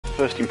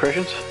first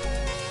impressions.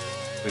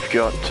 We've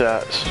got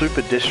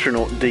Super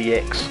Destronaut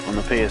DX on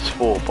the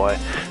PS4 by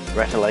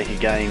Ratalaika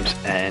Games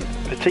and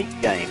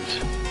Petite Games.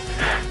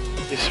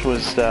 This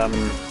was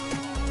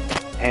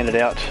handed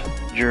out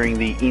during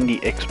the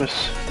Indie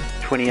Xmas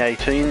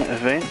 2018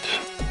 event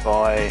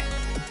by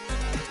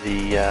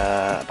the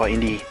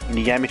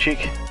Indie Gamer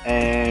Chick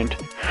and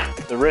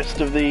the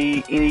rest of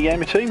the Indie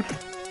Gamer team.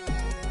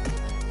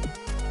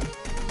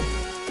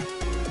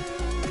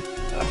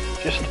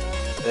 Just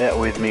bear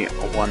with me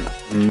one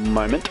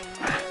moment.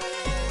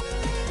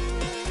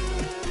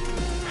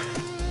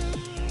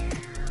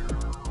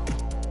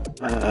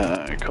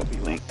 Copy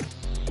link.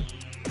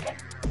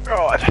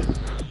 Right.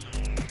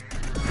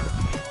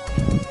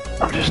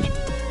 I'm just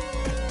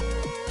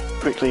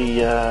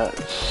quickly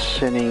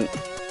sending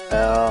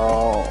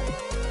our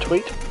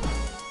tweet,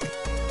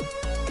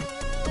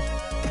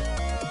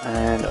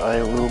 and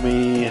I will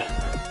be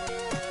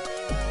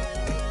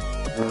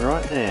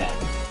right there.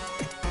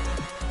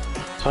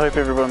 So I hope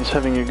everyone's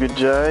having a good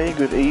day,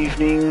 good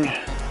evening,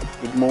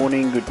 good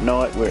morning, good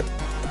night,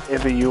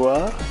 wherever you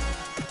are.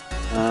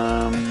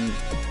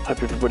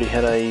 Hope everybody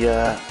had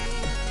a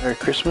Merry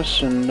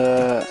Christmas and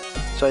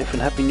safe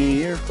and Happy New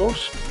Year, of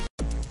course.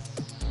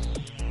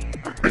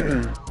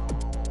 There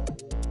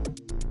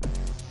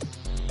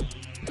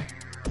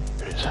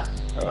it is.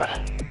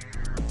 Alright.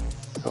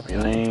 Copy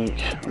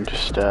link. I'm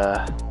just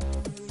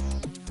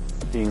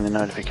getting the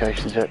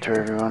notifications out to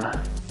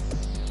everyone.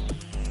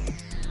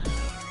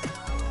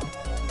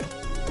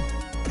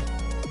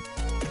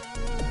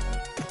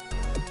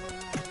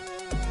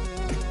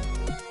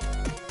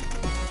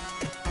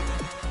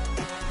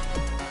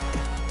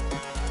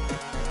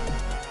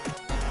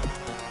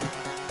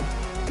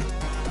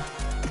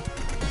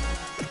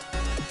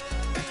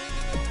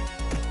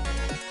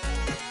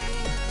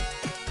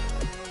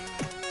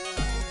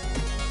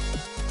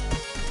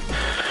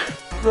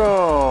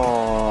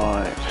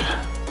 Right.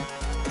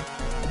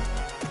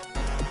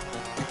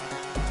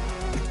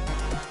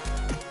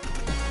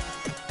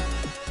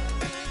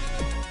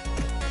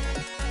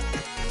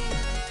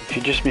 If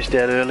you just missed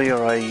out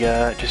earlier, I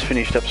just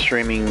finished up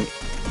streaming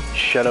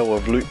Shadow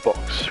of Loot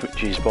Box,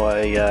 which is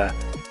by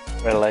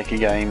Ratalaika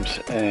Games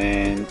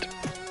and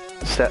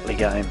Statly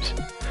Games.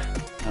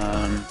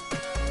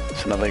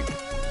 It's another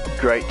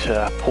great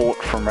port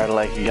from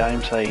Ratalaika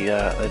Games. They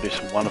do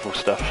some wonderful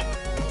stuff,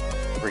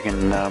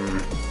 bringing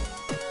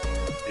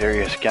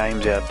various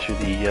games out to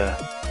the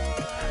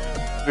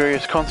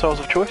various consoles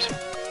of choice.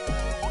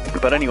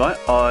 But anyway,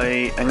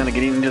 I am going to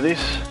get into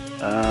this.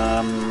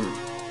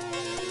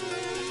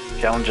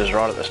 Challenges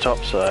right at the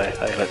top, so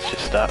hey, let's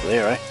just start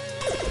there, eh?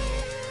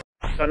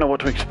 Don't know what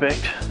to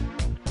expect.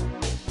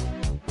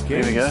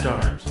 Here we go.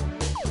 Stars.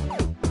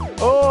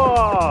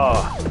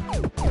 Oh!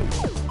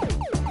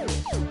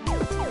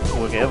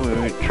 Look out,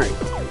 we've got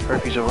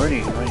trophies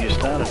already. Already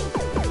started.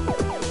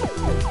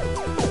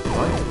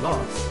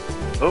 Lost.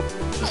 Oh,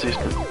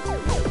 assistant.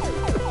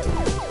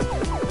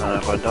 I don't know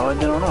if I died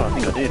then or not. I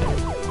think I did.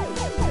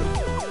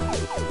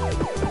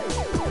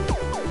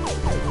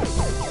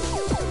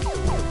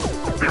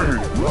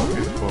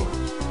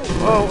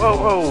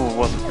 Oh,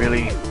 wasn't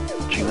really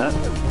watching that.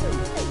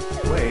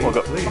 Oh, I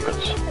got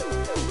rockets.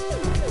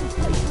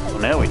 Well,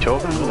 now we're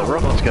talking. Where the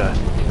rockets go?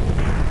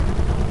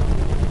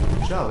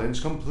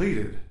 Challenge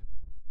completed.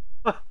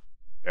 Huh.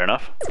 Fair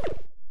enough.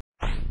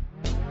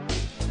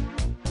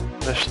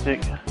 First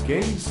stick.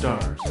 Game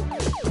stars.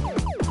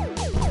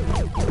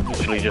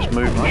 Literally just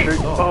move and shoot.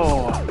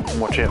 Oh,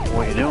 and watch out for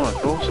what you're doing, of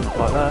course, not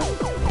like that.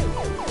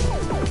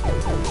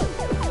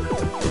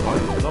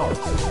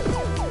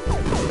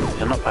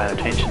 I'm not paying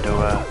attention to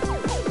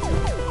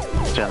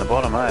what's down the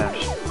bottom, eh? I'm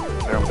just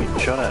where I'm getting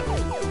shot at.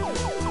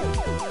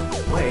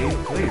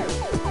 Wave clear.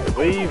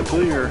 Wave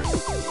clear.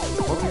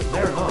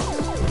 They're lost.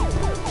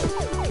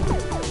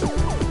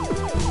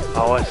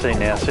 Oh, I see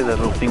now. See those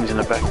little things in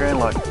the background,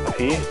 like up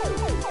here?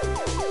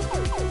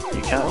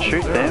 You can't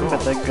shoot them,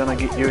 but they're gonna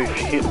get you if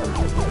you hit them.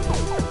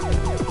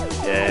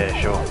 Yeah,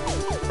 sure.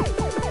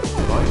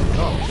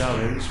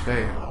 Challenge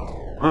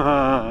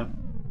failed.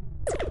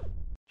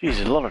 Jeez,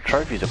 there's a lot of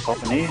trophies are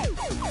popping here.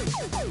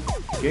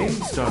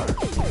 Game Star.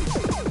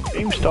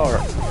 Game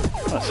Star.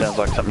 That sounds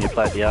like something you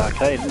play at the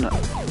arcade, doesn't it?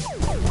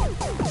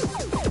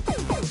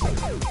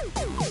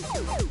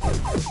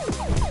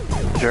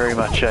 Very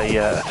much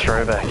a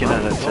throwback, isn't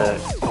it? It's a,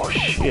 oh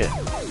shit.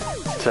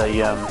 It's a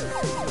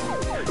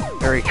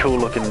very cool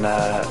looking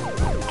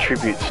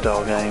tribute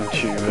style game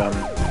to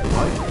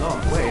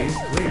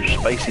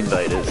Space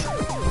Invaders.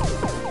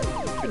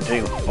 Couldn't tell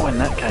you when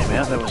that came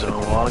out, that was a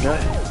little while ago.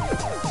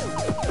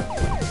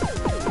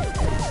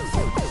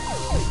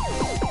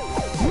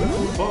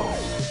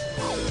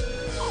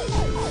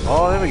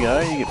 Oh, there we go,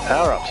 you get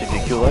power-ups if you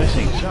kill those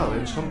things.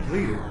 Challenge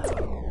completed.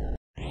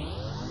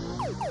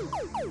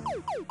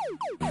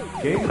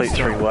 Complete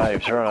 3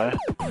 waves, righto.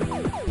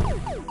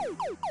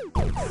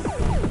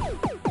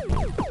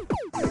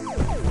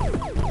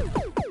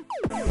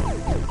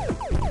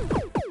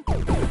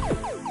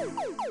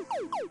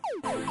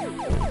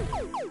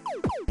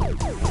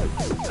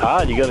 It's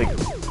hard, you gotta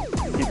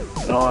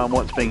an eye on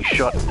what's being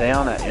shot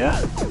down at you,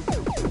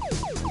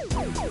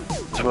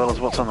 as well as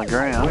what's on the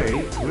ground.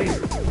 Way clear.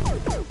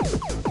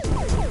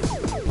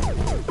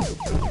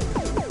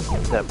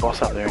 Get that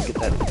boss up there and get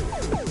that.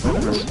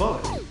 Move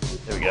bullet.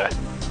 There we go.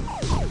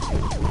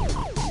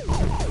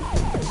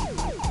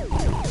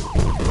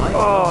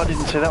 Oh, I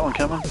didn't see that one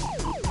coming.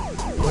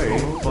 Way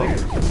clear.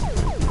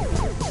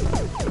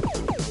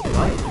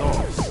 Life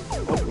lost.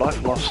 Oh,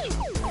 life lost.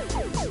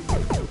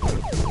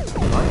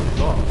 Life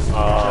lost. Oh,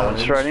 I went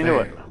straight into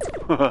it.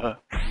 Failed.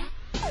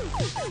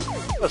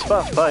 It's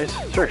fast paced.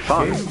 It's very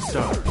fun. Game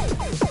start.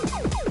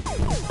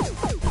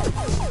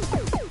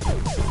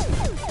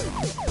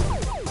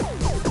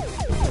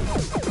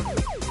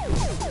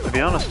 To be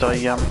honest,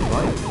 Life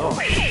oh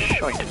lost.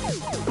 shite.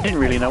 I didn't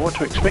really know what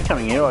to expect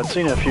coming here. I'd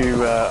seen a few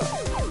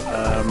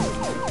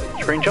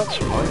screenshots.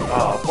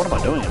 Oh, what am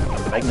I doing?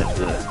 I'm a magnet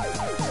to the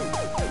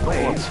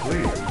Way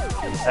clear.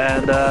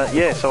 and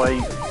yeah, so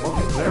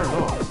Multiplayer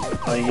lost.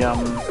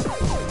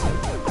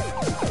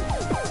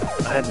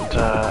 I hadn't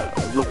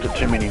looked at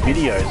too many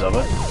videos of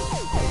it.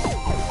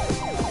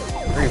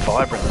 Very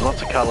vibrant. There's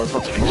lots of colours,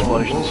 lots of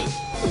explosions.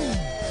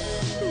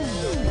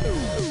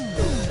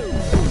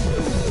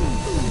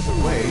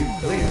 Way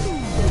clear.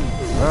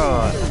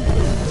 Right.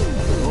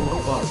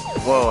 Lower button.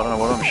 Whoa, I don't know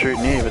what I'm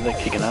shooting here, but they're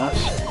kicking ass.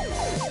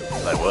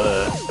 They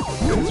were.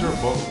 User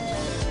bullet.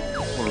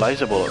 Or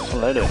laser bullets.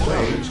 What are they? Way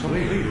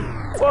completed.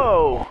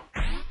 Whoa!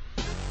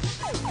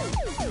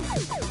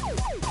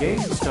 Game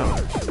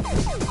start.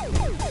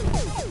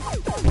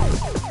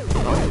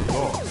 Life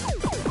lost.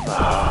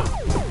 Ah,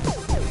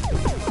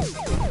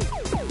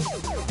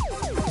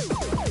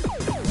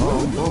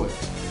 Wrong bullet.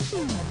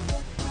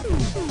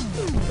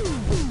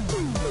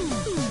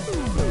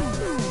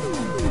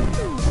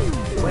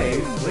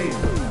 Way clear.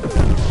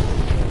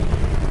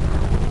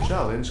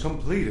 Challenge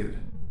completed.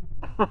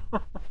 I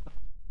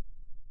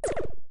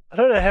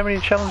don't know how many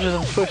challenges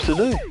I'm supposed to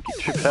do.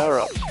 Get 2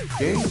 power-ups.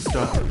 Game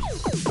start.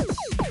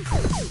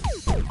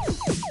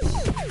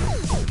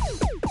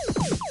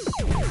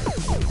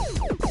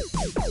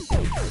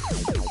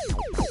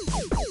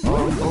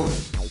 Wrong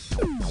bullet.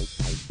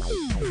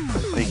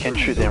 Oh, you can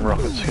shoot them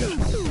rockets. Good.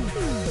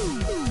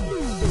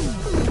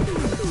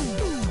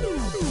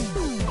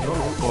 No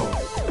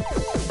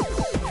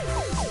bullet.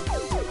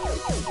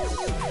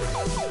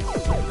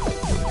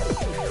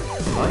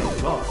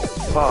 Life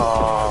lost.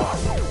 Ah,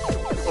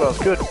 well, that was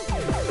good.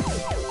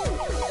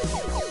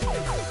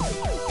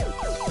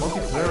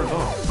 Multiplayer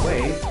lost.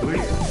 Way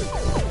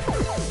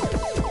clear.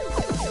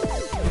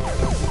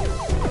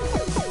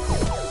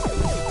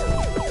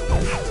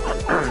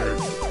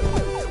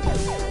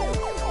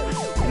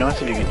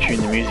 Nice if you could tune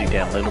the music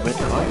down a little bit.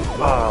 Life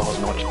Ah, I lost.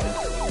 wasn't watching that.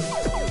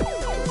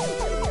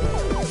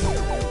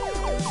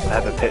 I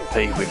have a pet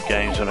peeve with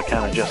games when I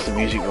can't adjust the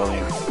music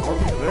volume.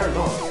 Multiplayer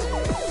lost.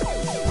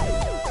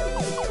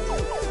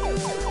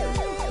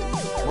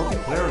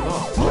 Multiplayer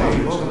lost. Way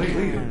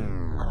completed.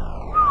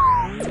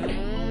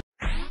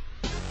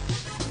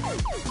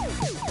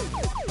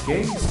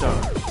 Game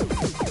start.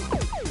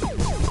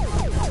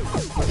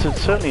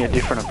 It's certainly a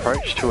different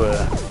approach to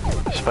a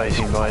Space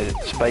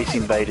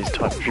Invaders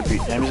type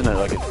tribute game, isn't it?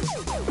 Like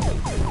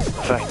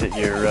the fact that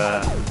you're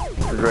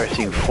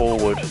progressing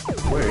forward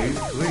Way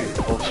clear.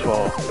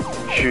 while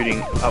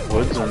shooting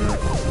upwards, and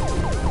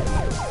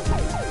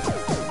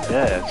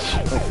yeah, it's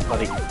like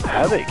bloody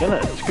havoc, isn't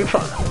it? It's good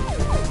fun.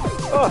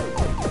 Oh.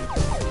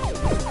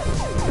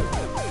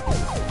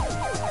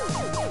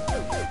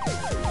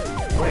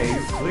 Way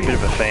Bit clear.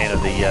 of a fan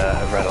of the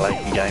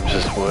Ratalaika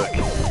games' work.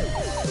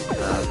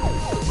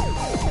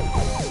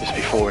 Just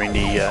before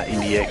Indie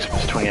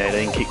Xmas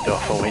 2018 kicked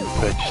off, I went and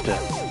purchased a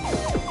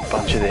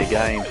bunch of their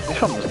games.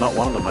 This one was not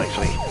one of them,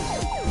 actually.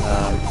 I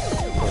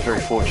was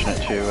very fortunate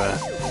to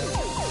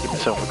get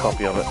myself a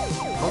copy of it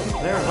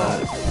Multiplayer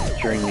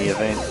lost. during the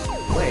event.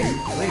 Way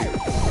clear.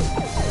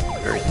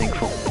 Very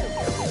thankful.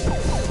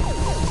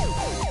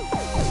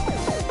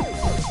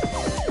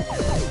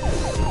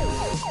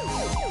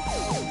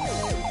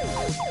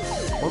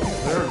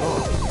 Multiplayer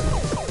lost.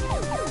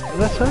 What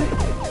did that say?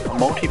 A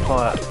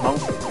multiplier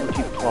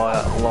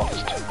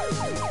lost.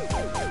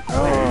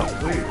 Oh, Way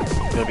clear.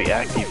 you've got to be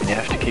active and you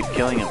have to keep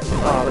killing him.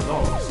 Life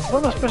Oh, lost.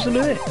 what am I supposed to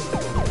do there?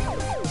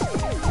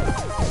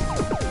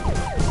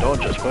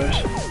 Dodge, I suppose.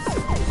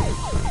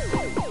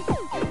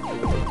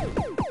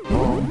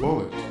 Wrong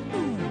bullet.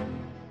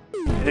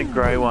 Hit a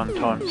grey one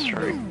times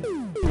 3.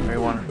 Grey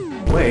one.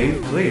 Way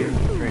clear.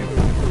 3.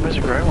 Where's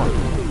a grey one?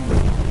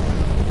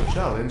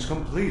 Challenge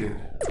completed.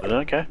 But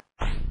okay.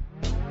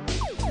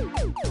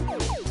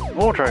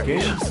 More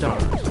trophies. Game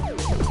start.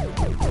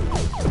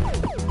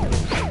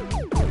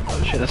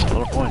 Oh shit, that's a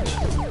lot of points.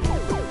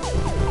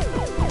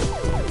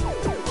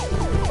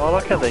 I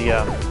like how the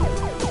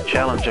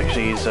challenge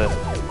actually is a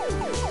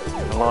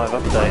live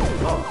update.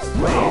 Lost.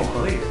 Way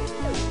clear.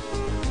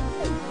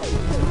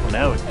 Well,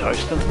 now we're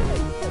toasting.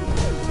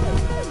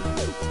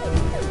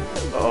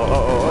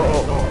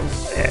 Oh.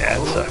 Lost. Yeah,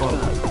 that sucks,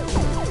 doesn't it?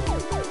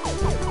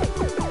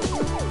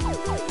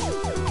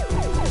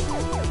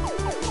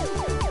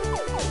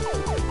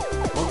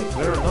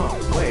 Multiplayer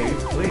lost.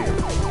 Wave clear.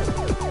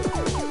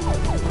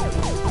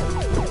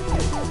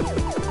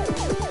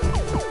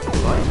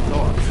 Light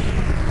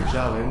lost.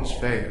 Challenge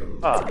failed.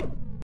 Ah,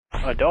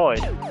 I died.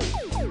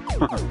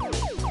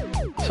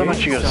 So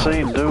much you gotta see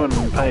and do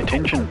and pay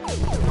attention.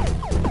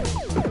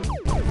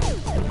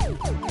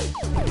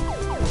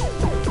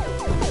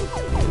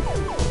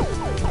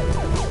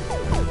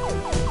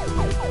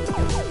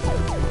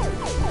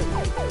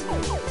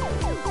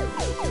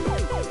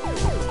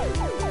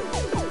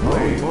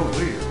 Wave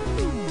clear.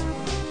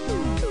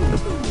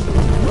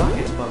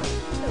 Rocket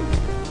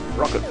button.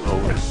 Rocket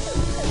mode.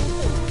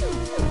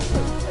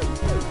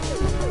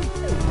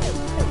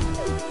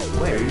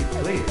 Wave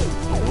clear.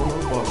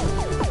 Normal button.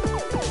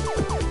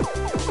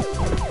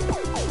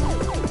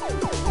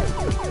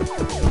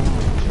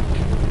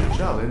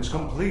 Challenge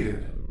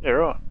completed. Yeah,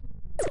 right.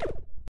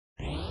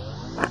 I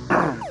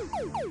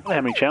wonder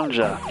how many challenges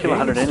are. Kill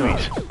 100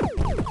 enemies.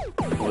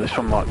 Well, this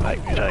one might make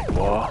me take a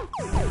while.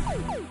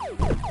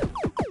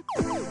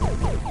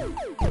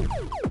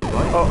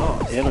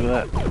 Oh, yeah, look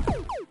at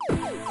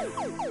that.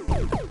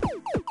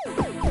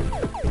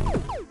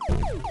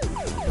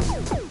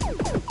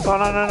 Oh,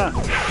 no, no, no.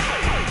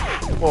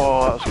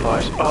 Oh, that was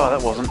close. Oh,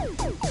 that wasn't.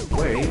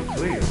 Wave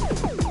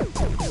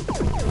clear.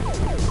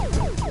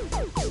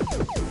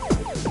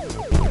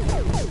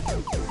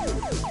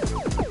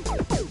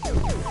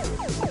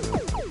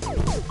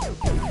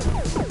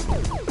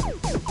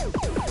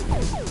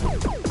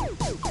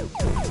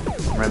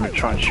 Remember to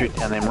try and shoot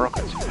down them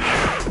rockets.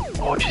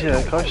 Oh, did you see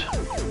that close?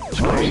 It's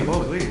close. Wave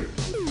clear.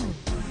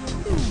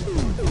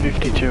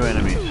 52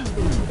 enemies.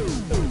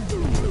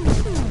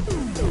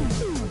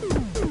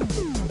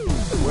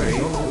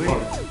 Wave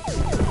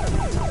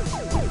clear.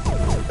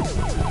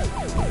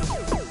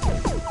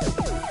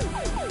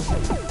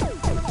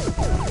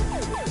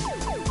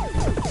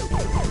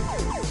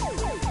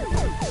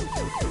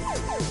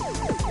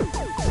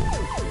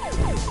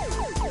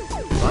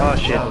 Oh,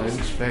 shit.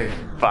 Challenge failed.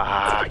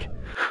 Fuck.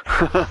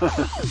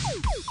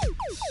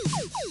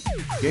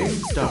 Game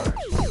start.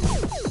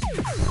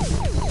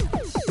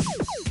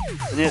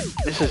 And yet,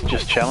 this is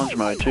just challenge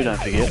mode too, don't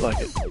forget. Like,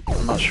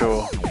 I'm not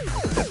sure.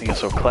 I think I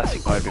saw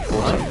classic mode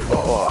before, so.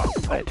 Oh,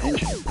 pay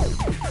attention.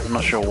 I'm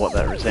not sure what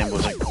that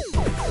resembles. Like,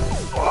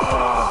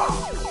 oh,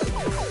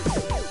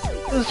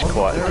 this is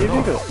quite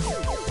difficult.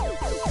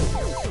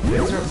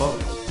 Laser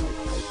button.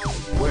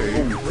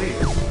 Wave clear.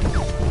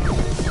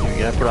 Here we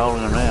go, put a hole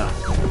in them now.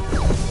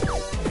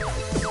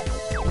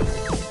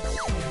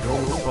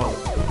 Normal button.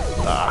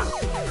 Ah,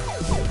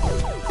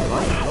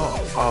 Light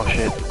lost. oh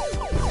shit.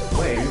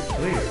 Wave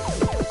clear.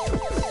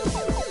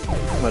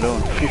 What am I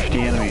doing? 50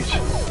 enemies.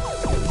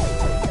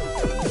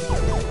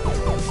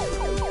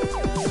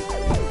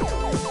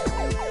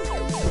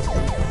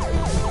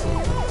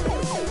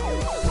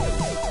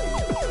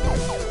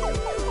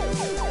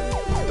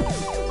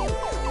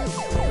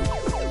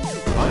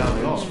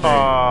 Challenge failed.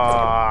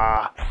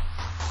 Ah,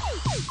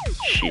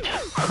 shit.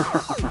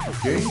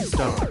 Game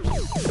start.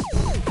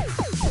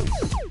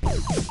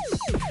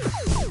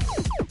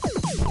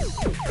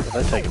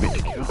 They take a bit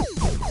to kill.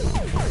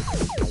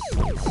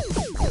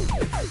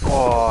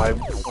 Oh, I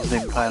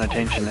wasn't even paying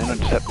attention then. I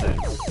just had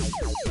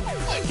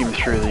to skim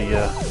through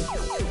the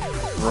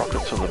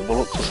rockets or the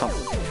bullets or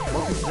something.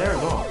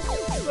 Multiplayer lost.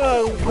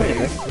 Oh, wait a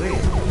Wave sec.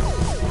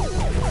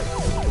 clear.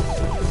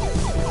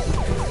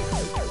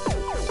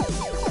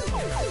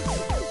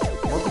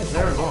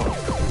 Multiplayer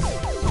lost.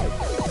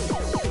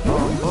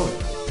 Wrong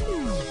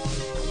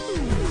button.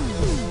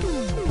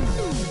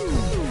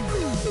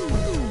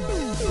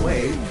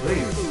 Wave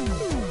clear.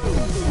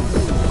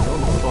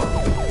 Normal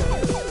button.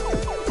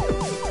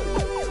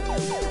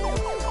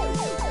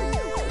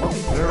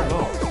 Multiplayer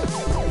lost.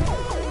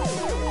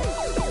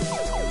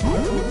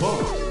 Normal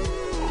button.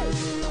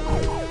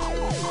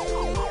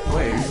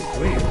 Wave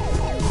clear.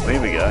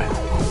 Here we go.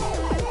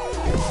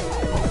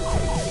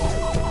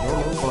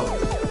 Normal button.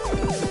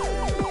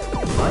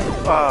 Light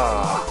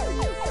Ah,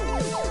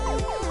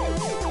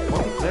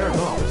 Multiplayer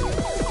lost.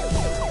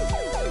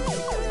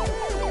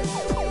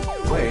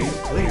 Wave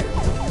clear.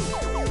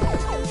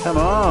 come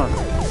on.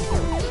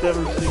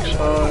 765.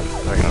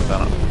 I reckon I've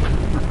done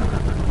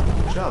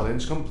it.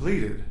 Challenge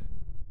completed.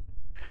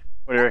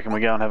 What do you reckon we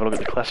go and have a look at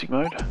the classic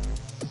mode?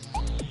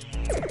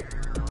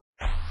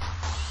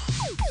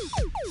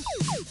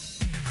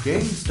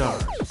 Game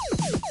start.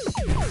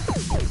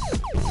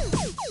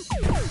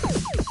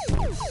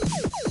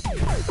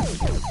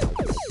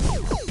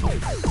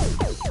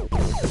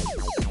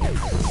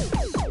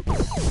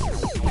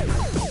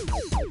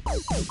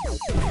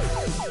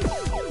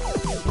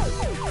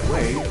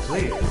 Wave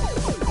clear.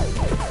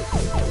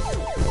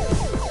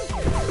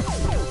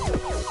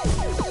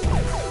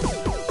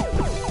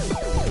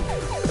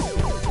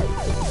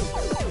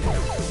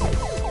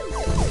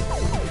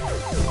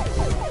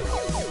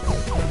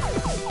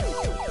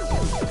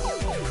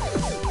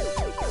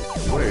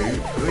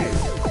 Wave clear.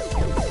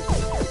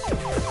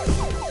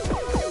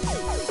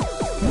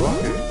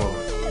 Rocket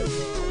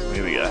button.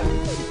 Here we go.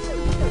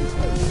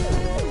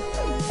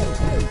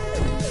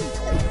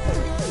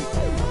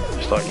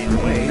 Just like in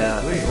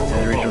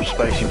the original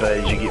Space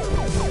Invaders, you get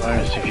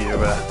bonus if you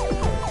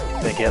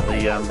take out the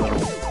little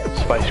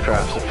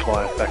spacecrafts that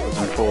fly backwards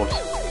and forwards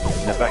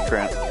in the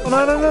background. Oh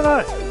no, no, no,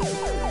 no!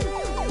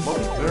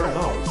 Multiplayer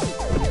lost.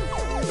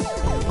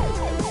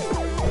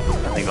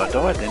 I think I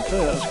died then too,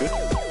 that was good.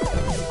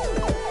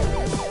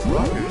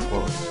 Rocket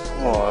close.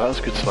 Oh, that was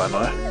good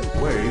slow-mo.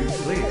 Wave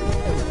clear.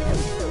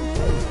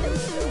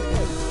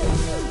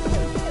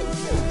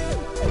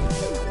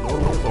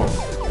 Normal form.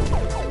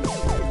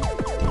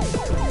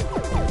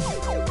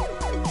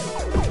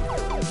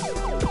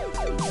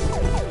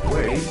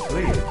 Wave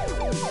clear.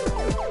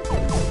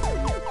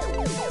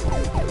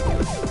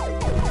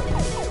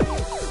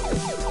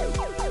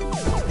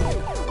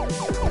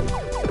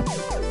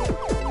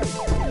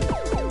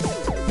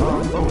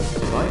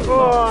 Oh,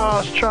 I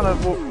was trying to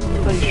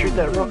please shoot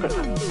that rocket.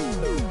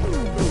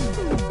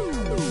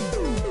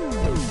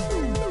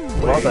 I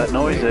like that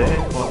noise there.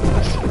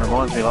 It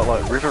reminds me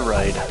like River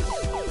Raid. You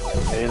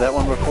hear that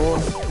one before?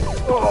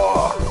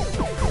 Oh.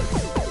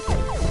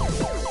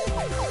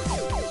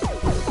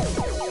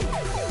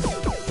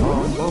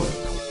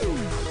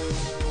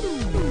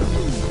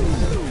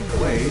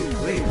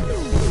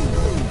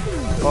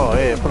 Oh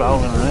yeah, put a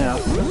hole in it now.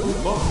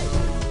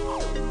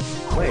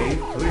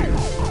 Wave clear.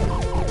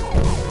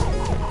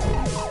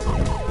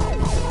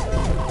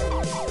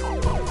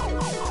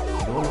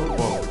 Normal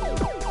balls.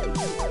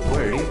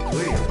 Wave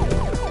clear.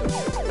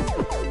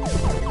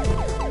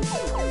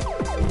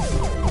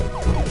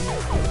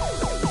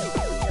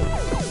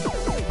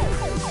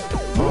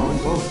 Long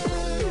boat.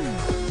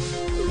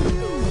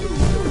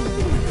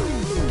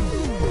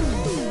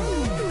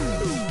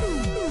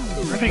 I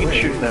wonder if you can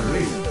shoot them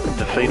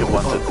defeated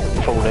ones that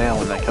fall down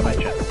when they come at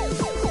you.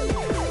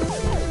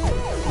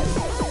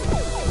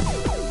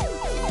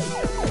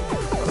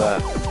 Like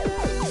that.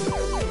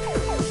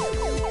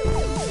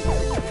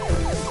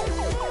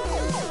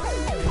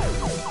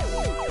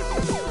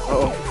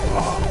 Uh-oh.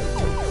 Oh.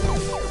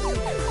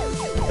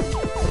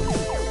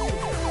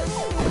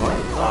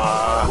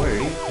 Ah.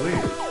 Wave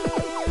clear.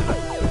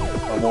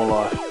 One more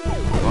life.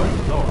 One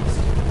lost.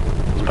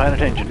 Just paying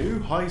attention. New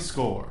high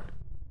score.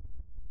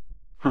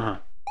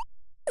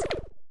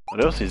 What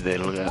else is there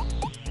to look at?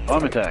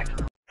 Time attack.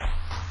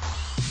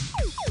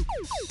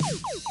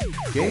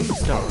 Game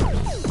start.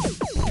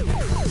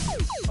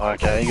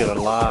 Okay, you got a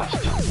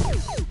last.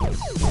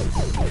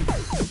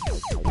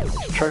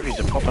 These trophies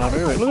are popping up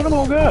everywhere. Look at them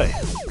all go.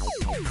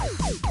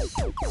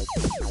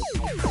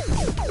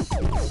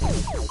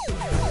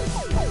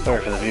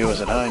 Sorry for the viewers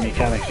at home, you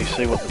can't actually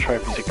see what the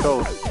trophies are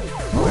called.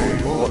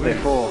 What they're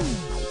for.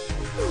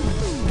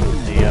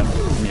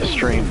 In your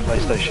stream,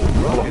 PlayStation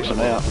blocks them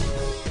out.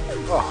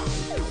 Oh.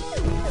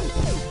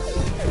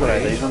 What are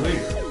these ones?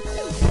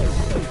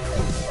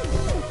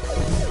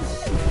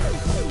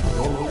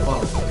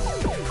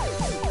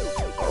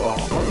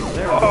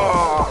 Oh.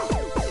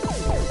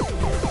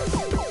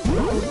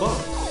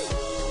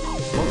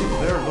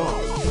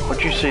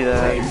 What'd you see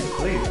that?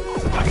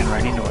 Fucking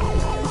ran into it.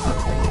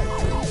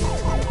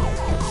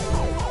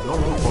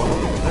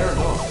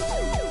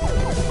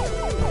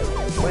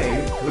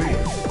 Wave clear.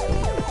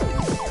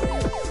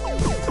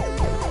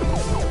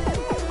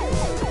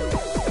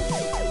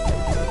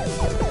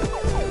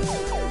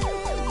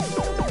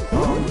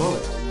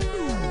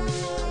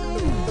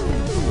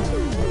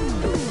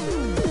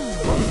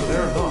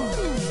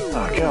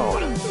 Oh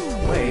god.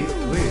 Wave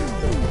clear.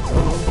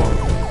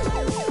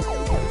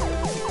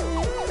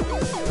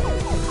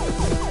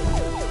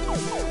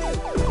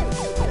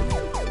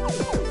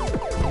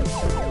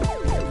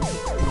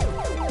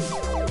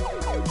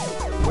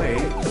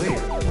 Wave clear.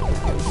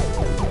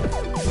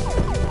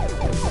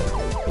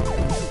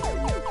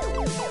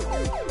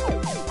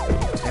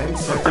 10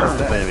 seconds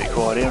left. Been a bit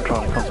quiet here, I'm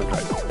trying to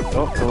concentrate.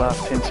 Oh, the last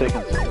 10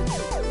 seconds.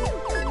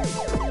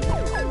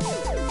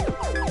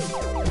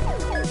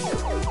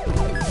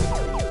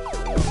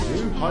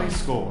 High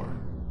score.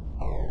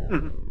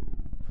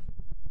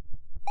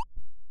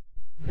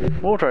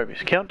 More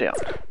trophies, countdown.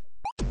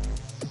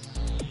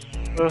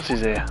 What else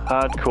is there?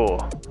 Hardcore.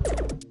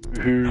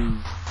 Woohoo.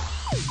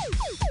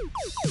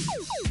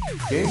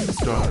 Game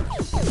start.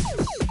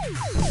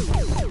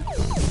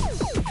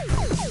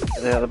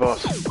 There, the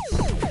boss.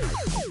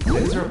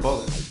 Laser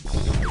bullet.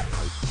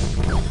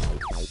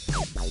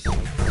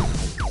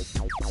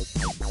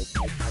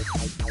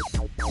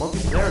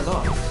 Multiplayer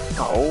lost.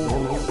 Oh.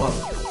 Normal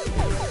bullet.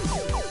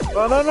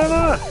 Oh no no no!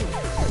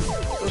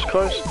 That was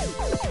close.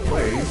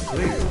 Wave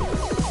clear.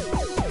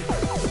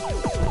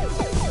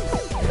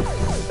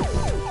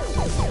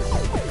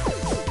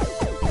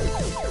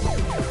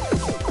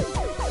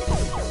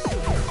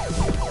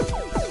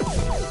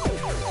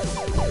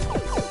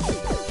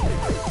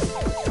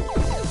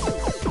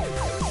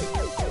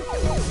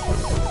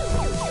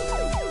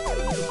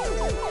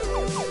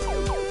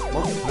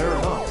 Multiplayer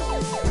lost.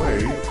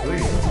 Wave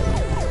clear.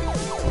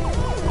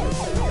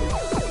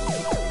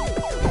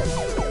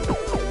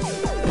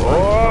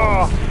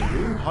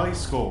 New high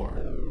score.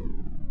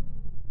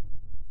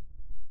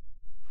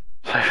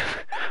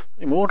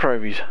 More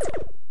trophies.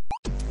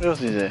 What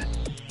else is there?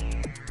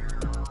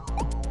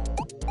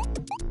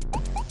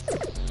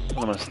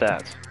 What are my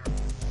stats?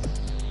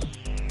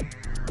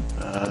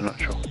 Not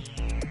sure.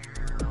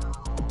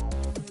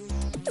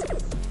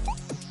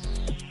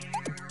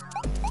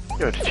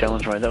 Go to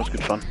challenge mode, that was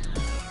good fun.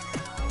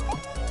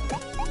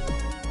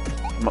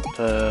 I'm up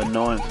to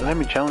 9, so how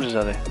many challenges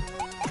are there?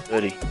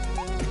 30.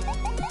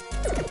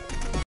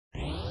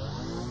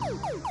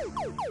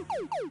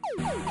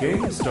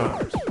 Game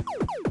start.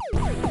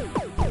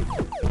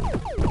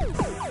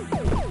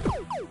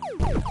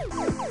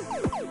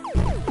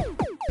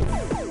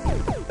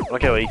 I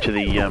like how each of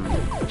the,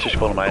 let's just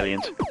call them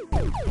aliens.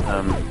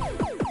 I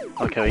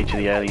like how each of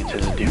the aliens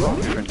has a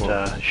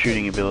different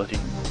shooting ability.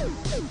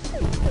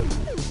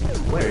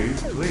 Wave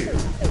clear.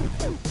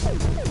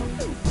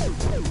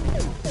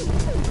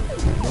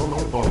 No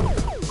more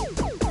bullets.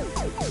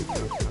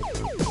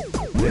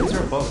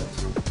 Laser bullet.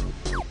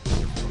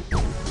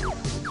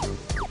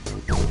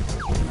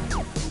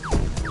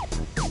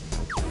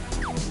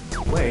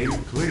 Wave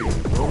clear.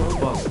 No more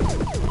bullet.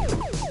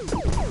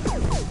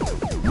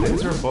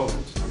 Laser bullet.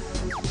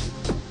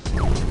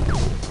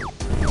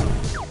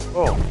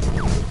 Oh,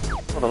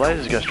 well, the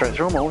lasers go straight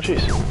through them all,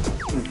 jeez.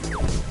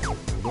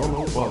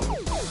 Normal bullet.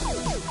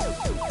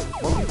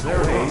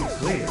 Multiplayer aim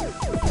clear.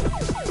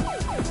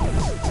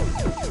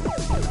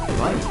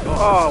 Light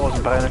Oh, I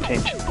wasn't paying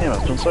attention. Damn, I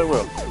was doing so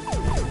well.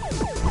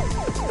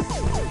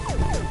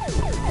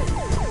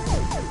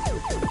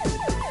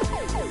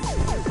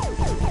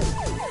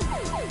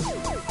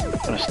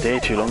 Gonna stare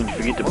too long and you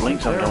forget to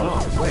blink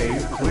sometimes.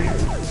 Wave clear.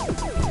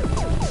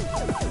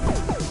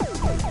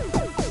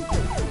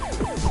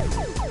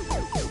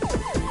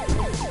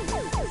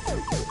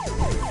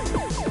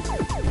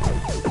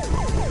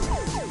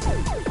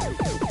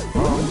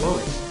 Wrong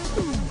bullet.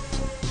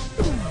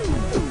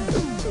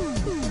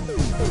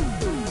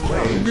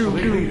 Wave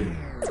clear.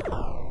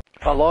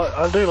 I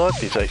do like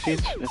this actually.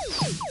 It's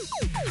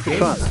good Game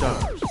fun.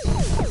 start.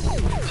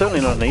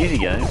 Certainly not an easy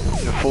game.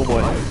 It's a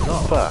 4x.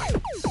 Fuck.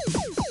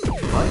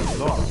 Light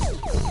lost.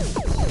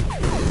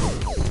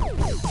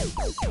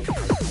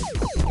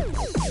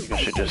 I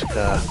should just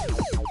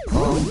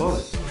Wrong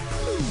bullet.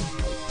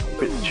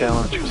 quit the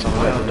challenge because I'm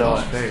about to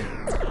die. Fair.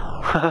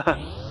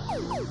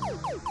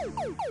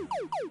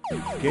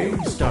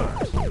 Game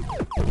start.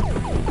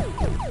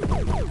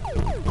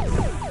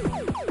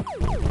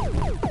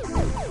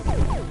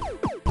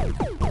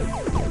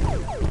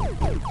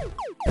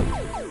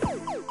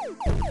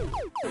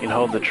 You can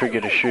hold the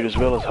trigger to shoot as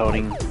well as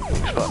holding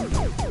X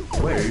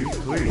button. Wave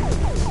clear.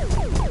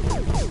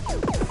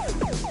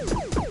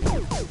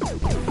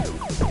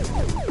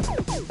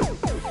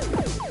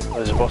 Oh,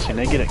 there's a boss in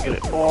there. Get it, get it.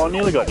 Oh, I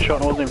nearly got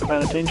shot and I wasn't even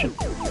paying attention.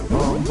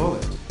 Wrong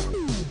bullet.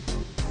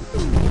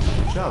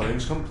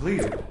 Challenge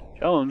completed.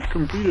 Challenge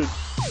completed.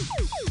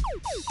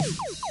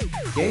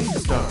 Game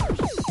start.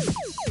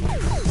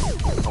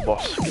 Oh,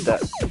 boss, get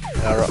that.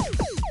 Power up.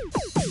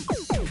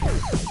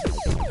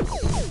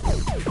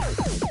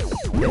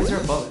 Laser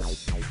bullet.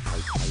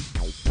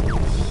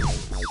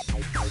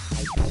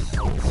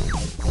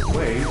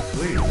 Wave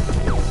clear.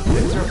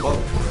 Laser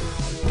bullet.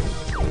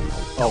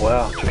 Oh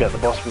wow, took out the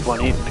boss with one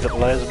hit and got the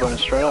laser burning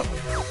straight up.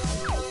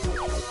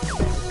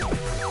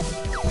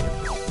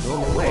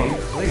 Normal wave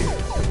clear.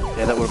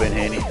 Yeah, that would have been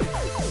handy.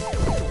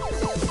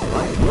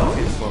 Light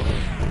rocket bullet.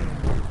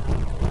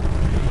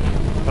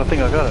 I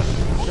think I got it.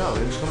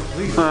 Challenge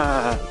completed.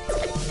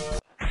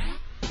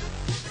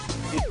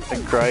 Hit the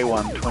grey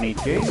one 20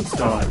 Game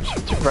start. times.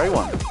 It's a grey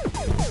one.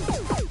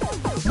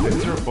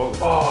 Laser bullet.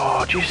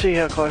 Oh, do you see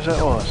how close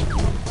that was?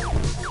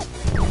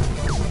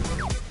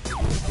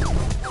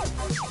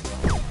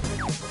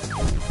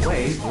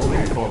 Wave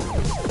clear bullet.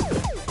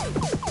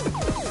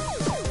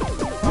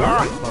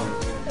 Rocket bullet.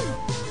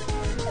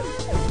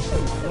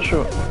 Not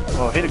sure.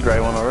 Oh, I've hit a grey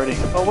one already.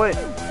 Oh wait.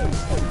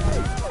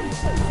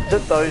 Is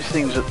it those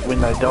things that when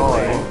they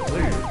die Wave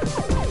clear.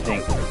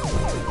 thing?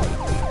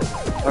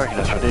 I reckon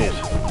that's what it is.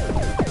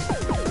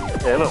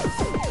 Yeah, look.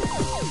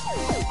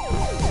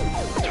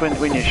 It's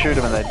when you shoot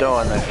them and they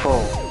die and they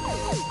fall.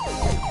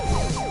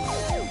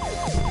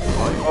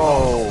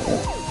 Oh,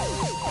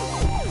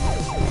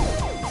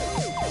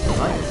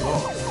 Light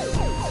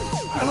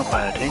lost. I'm not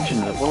paying attention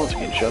to the bullets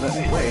getting shot at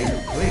me.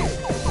 Wave clear.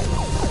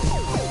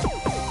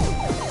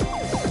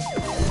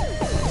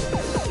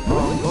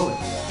 Wrong bullet.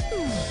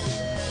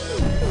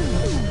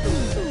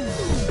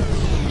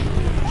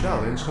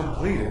 Challenge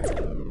completed.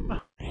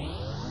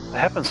 It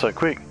happened so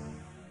quick.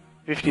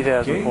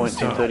 50,000 Game points in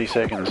start. 30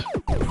 seconds.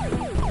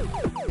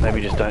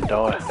 Maybe just don't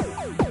die.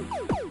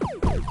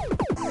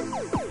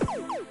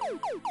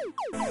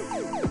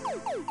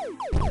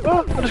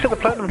 Oh, I just got the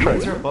platinum trophy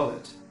Laser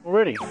bullet.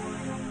 already. I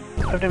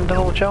haven't even done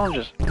all the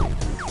challenges.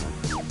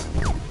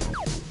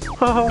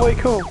 Oh, way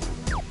cool.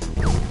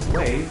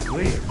 Wave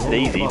clear. It's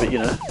easy, but you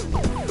know.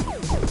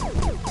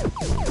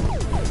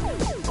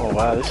 Oh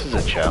wow, this is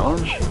a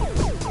challenge.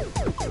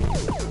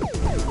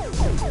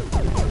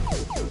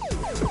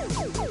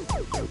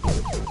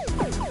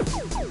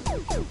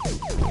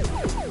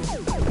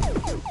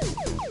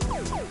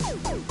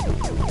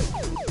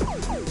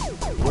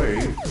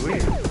 Wave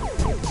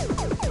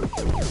clear.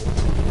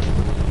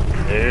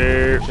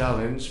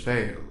 Challenge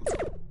failed.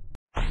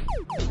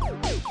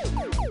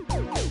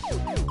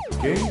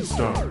 Game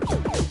start.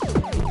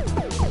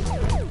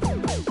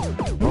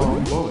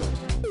 Wrong bullet.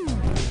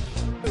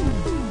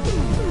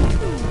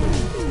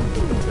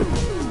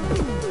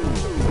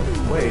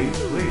 Wave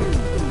clear.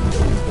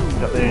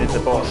 Got there is the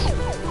boss.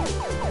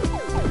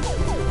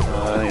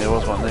 Oh, I think there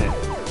was one there.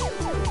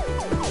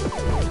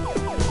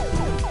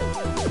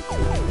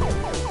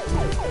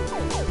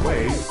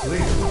 Wave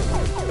clear.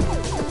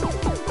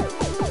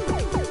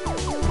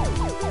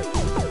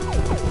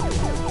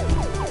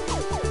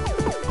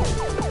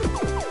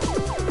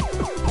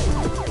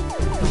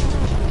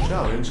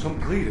 Challenge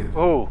completed.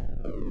 Oh!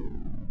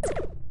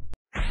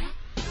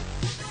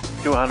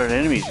 200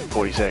 enemies in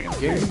 40 seconds.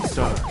 Game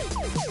start.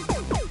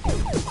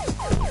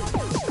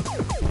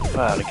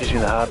 Wow, it gives you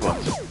the hard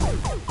ones.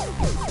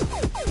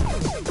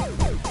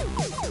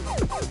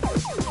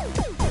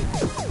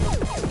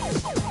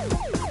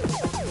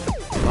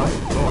 Light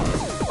door.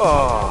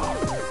 Oh!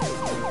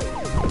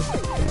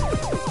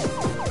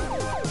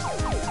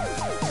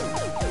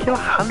 Kill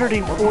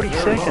 140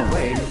 seconds.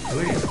 Wave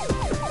clear.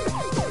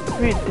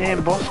 Give me a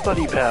damn boss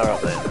buddy power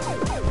up there.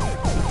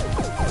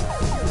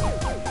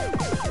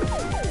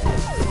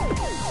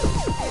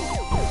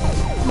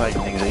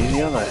 Making things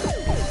easy, aren't they?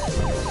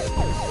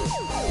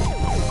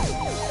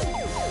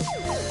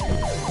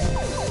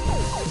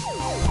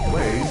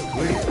 Wave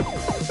clear.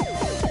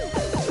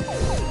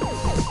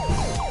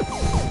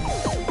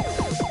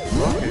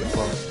 Rocket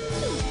launch.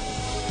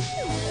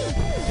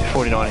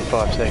 49 in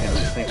 5 seconds.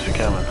 Thanks for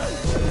coming.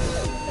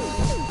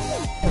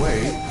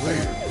 Wave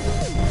clear.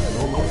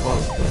 Normal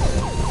bump.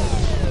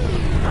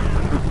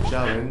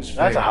 Challenge failed.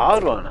 That's a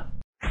hard one.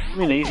 Give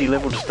me an easy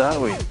level to start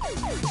with.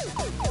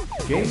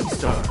 Game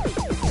start.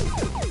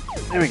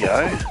 There we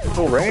go. It's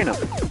all random.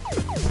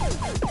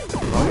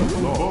 Light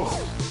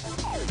lost.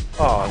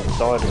 Oh, I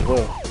died as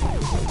well.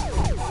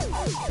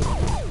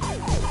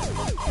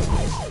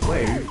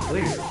 Wave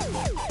clear.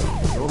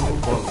 Normal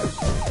bump.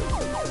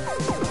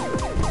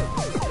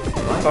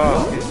 Light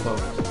Oh. rocket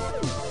bump.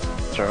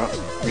 It's alright.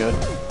 Good.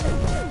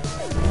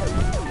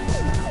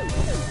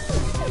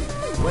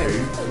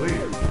 Wave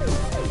clear.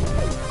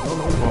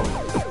 Normal bump.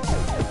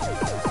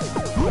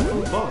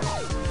 Normal bump.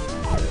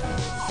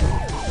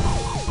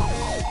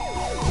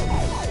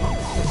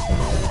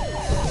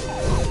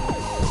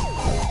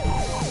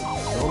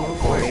 Normal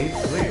wave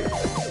clear.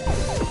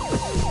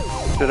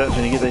 So that's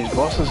when you get these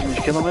bosses and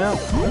you kill them out.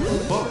 Normal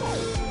bump.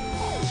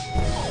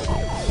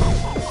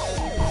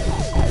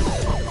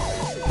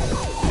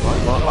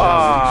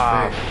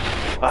 Ah,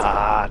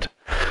 fart.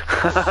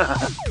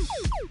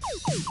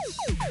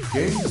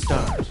 Game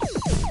start.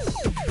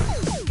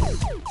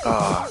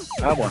 Ah,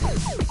 that one.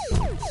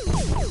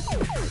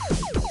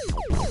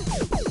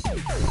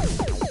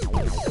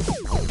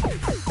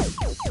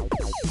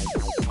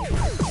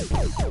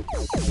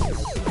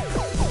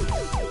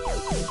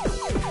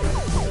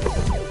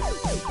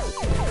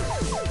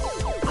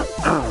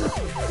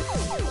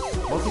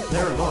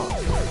 Multiplayer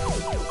lost.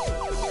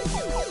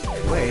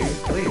 Wave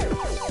clear.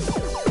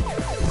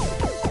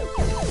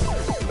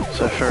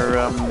 So for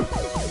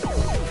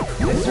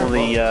all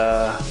the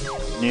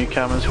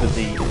newcomers with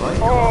the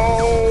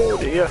oh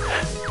dear,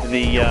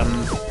 the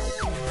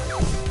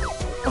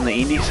on the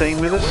indie scene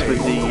with us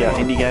with the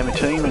indie gamer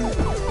team and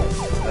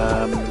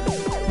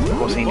of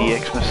course Indie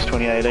Xmas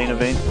 2018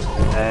 event,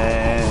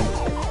 and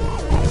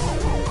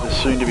the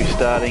soon to be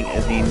starting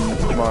as in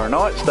tomorrow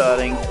night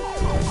starting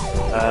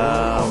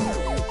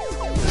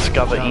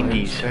Discover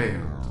Indies.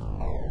 Failed.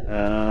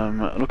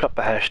 Look up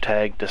the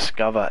hashtag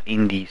Discover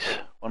Indies,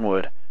 one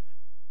word,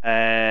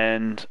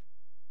 and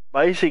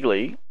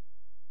basically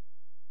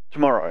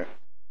tomorrow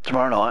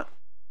night,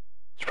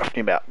 it's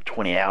roughly about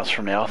 20 hours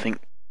from now. I think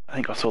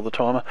I saw the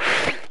timer.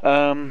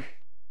 The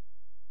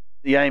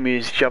aim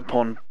is jump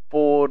on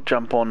board,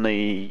 jump on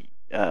the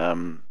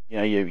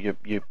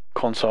your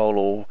console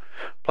or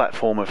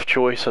platform of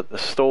choice at the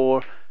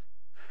store,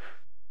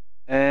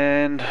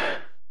 and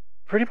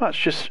pretty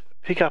much just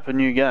pick up a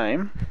new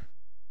game.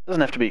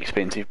 Doesn't have to be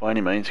expensive by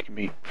any means. It can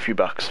be a few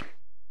bucks.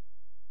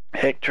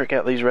 Heck, check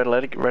out these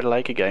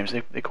Ratalaika games.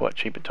 They're quite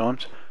cheap at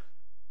times.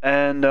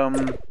 And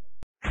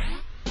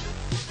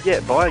yeah,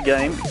 buy a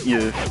game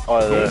you've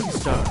either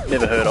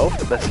never heard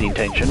of, that's the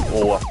intention,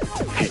 or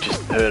if you've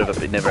just heard of it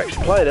but never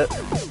actually played it.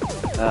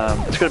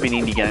 It's got to be an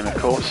indie game, of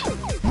course,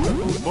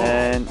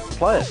 and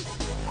play it.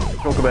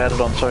 Talk about it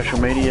on social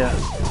media,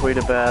 tweet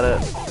about it,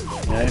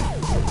 you know,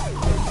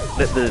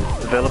 let the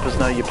developers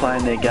know you're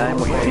playing their game,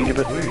 what you think of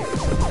it,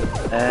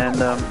 and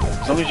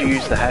as long as you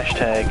use the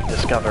hashtag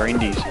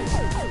 #DiscoverIndies,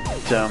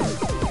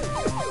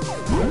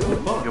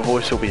 your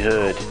voice will be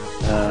heard.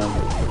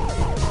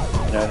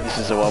 You know, this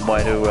is the one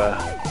way to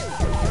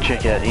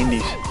check out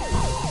indies.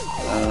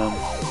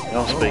 And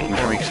I'm speaking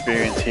from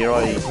experience here.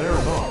 I've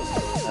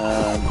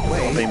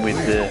been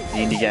with the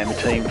indie gamer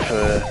team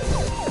for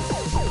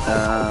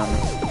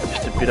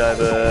just a bit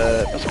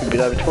over, must be a bit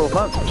over 12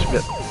 months, must be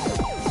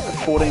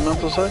about 14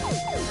 months or so.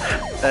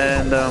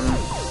 And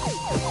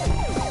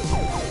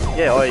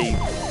yeah, I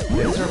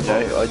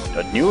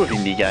I knew of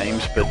indie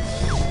games, but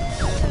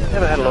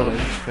never had a lot of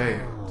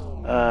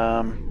Failed.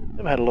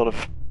 never had a lot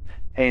of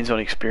hands-on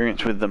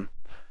experience with them.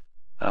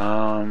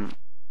 I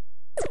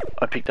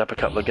picked up a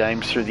couple of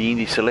games through the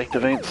Indie Select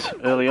events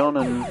early on,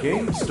 and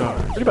Game start.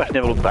 pretty much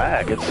never looked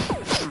back. It's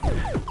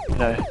you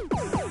know,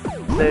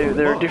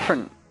 they're a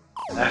different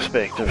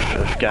aspect of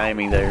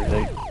gaming.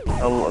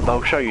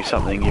 They'll show you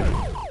something you've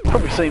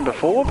probably seen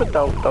before, but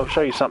they'll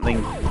show you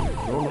something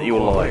that you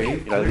will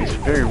like. You know, it's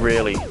very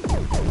rarely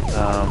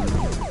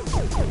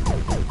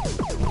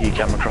you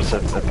come across a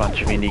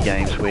bunch of indie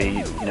games where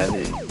you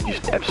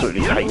just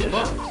absolutely hate it.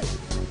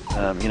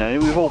 You know,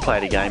 we've all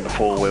played a game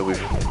before where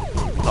we've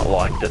not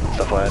liked it and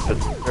stuff like that, but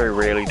very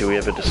rarely do we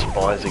ever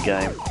despise a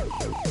game.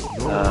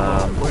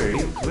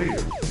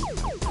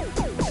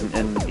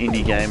 And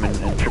indie game and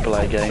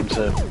AAA games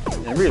are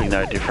really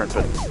no different,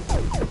 but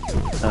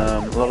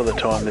a lot of the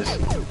time it's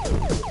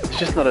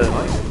just not a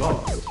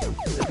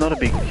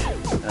big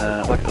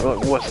like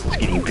what's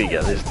getting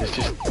bigger. There's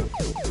just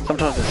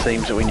sometimes it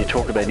seems that when you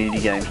talk about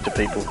indie games to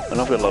people,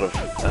 and I've got a lot of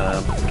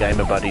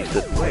gamer buddies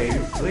that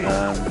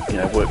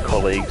work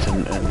colleagues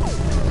and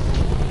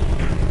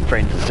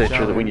friends,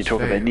 etc., that when you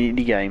talk about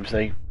indie games,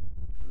 they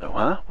go,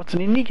 huh? What's an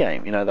indie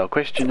game? You know, they'll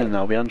question and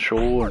they'll be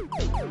unsure.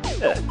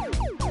 Yeah.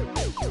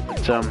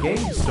 But Game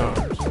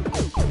starts.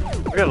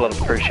 I've got a lot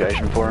of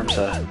appreciation for them,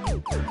 so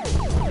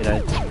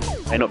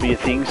it may not be a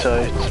thing, so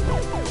it's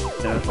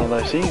it's one of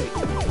those things.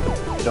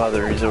 It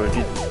either is or it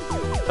is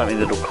something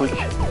that'll click.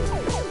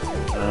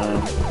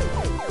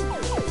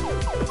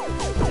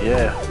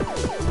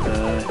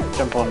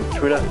 Jump on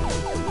Twitter,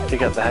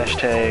 pick up the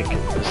hashtag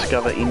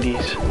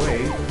 #DiscoverIndies.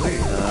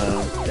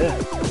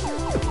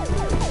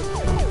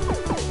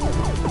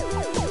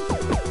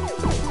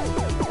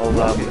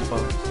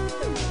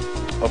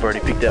 I've already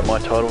picked out my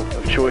title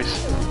of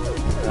choice.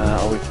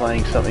 I'll be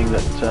playing something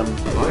that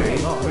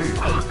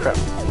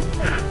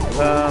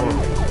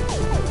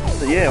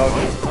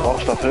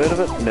whilst I've heard of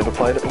it, never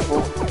played it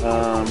before.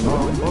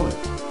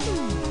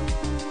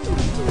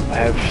 I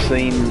have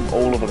seen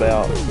all of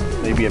about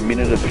maybe a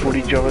minute of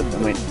footage of it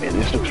and went, man,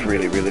 this looks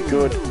really, really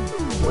good.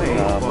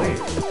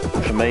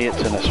 For me,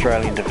 it's an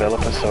Australian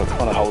developer, so it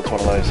kind of holds one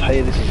of those,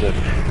 hey, this is a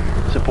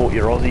support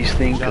your Aussies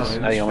thing, because,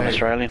 hey, I'm an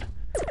Australian.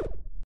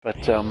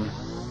 But,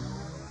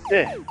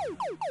 yeah,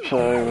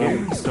 so,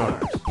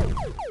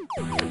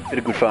 bit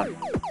of good fun.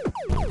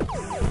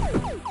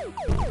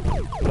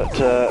 But,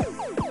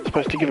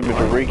 supposed to give a bit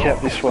of a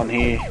recap. This one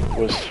here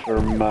was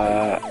from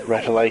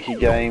Ratalaika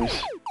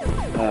Games.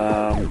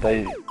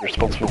 They're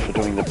responsible for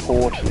doing the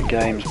port of the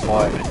games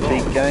by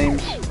Petite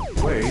Games,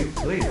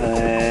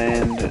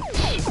 and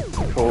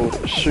it's called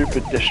Super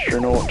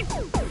Destronaut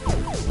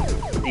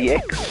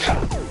DX.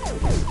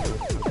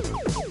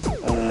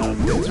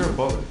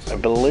 I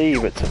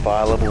believe it's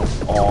available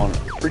on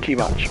pretty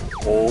much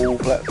all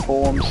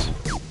platforms.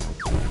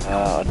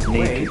 I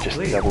need to just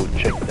double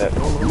check that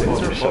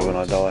so when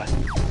I die.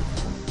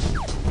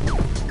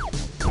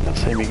 Can't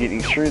see me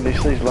getting through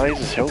this. These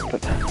lasers help,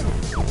 but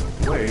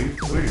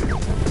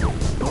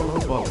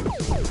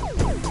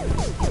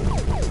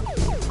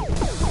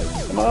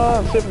come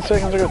on, 7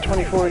 seconds, I've got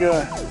 24 to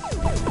go.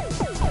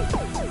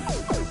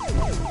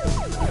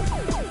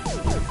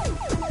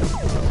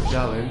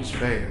 Challenge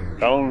failed.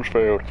 Challenge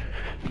failed.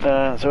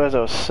 So as I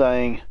was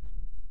saying,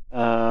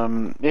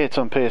 it's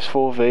on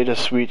PS4, Vita,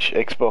 Switch,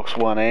 Xbox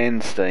One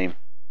and Steam.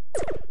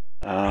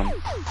 I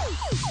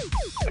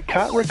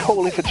can't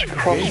recall if it's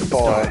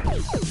cross-buy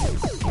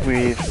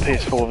with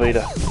PS4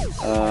 Vita.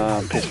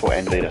 PS4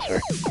 and Vita,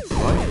 sorry.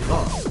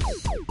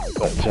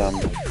 But,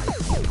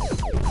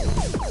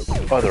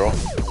 either or.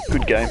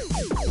 Good game.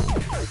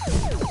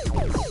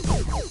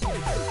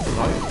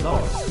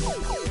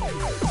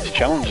 This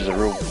challenge is a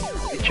real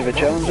bitch of a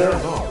challenge, though.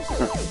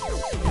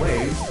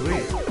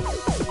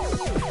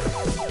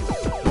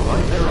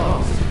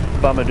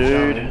 Bummer,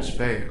 dude. Challenge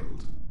failed.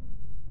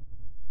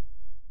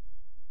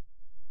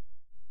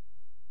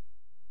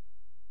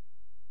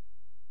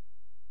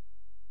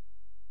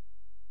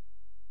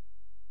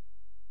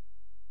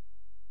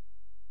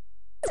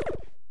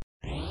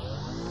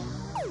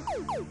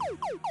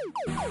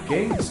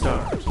 Game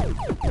starts.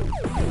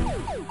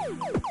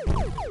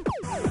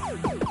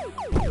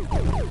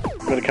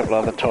 Got a couple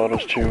other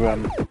titles to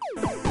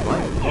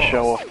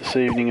show off this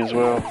evening as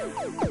well.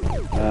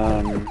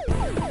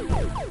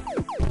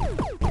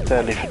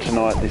 Sadly for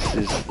tonight, this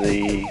is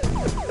the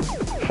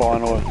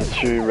final of the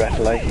 2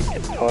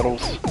 Ratalaika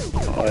titles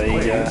I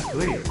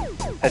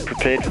had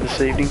prepared for this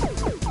evening.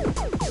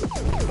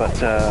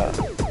 But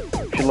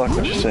if you like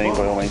what you're seeing,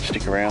 by all means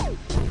stick around.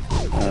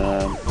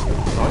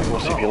 Of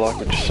course, if you like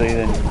what you see,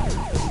 then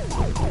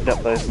hit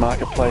up those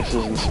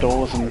marketplaces and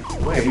stores and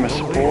give them a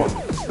support.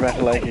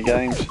 Ratalaika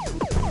Games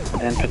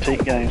and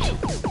Petite Games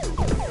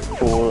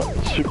for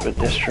Super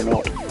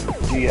Destronaut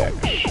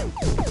DX.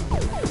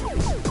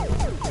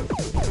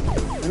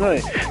 Not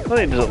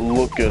only does it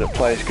look good, it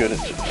plays good,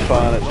 it's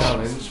fun, it's...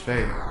 Challenge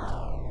failed.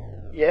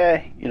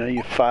 Yeah,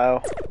 you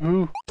fail.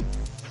 Ooh.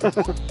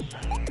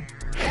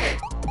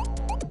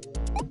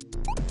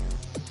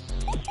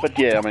 But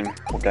yeah, I mean,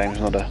 what game's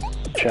not a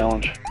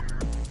challenge?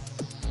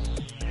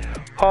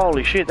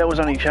 Holy shit, that was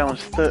only challenge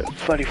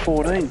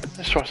 3014.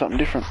 Let's try something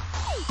different.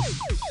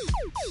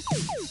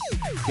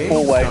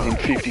 4 waves in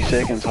 50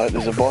 seconds. Hope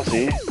there's a boss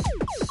here.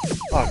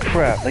 Oh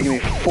crap, they give me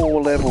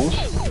 4 levels.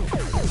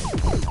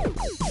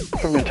 It's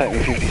probably going to take me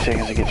 50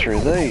 seconds to get through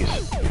these.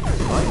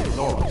 Light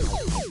lost.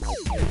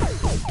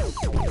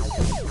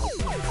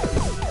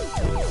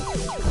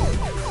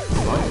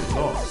 Light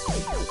lost.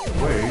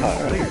 Way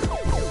clear.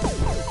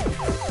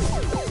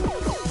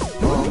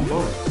 Wrong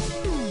boat.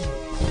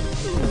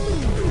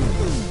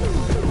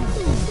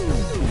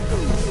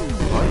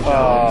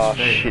 Oh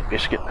shit,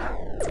 biscuit.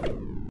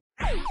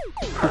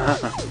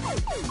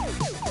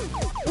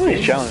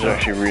 These challenges are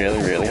actually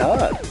really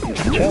hard.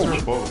 It's the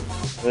challenge.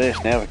 Yes,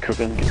 now we're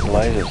cooking, get the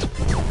lasers.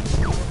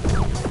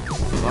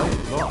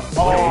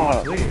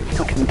 Oh,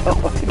 fucking died.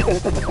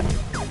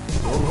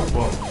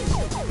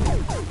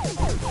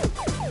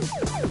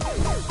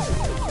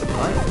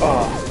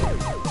 Oh.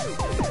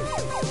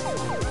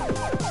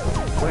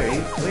 Way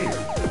clear.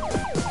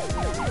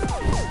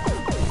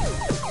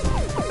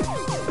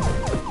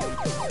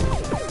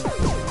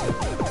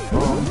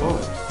 Wrong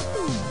boat.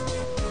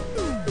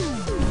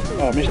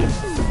 Oh, I missed it.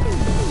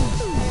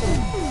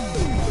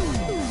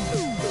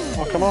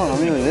 Oh, come on, I'm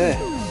nearly there.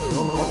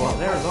 Well,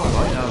 there's all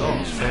right now.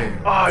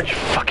 Oh, I just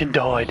fucking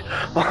died.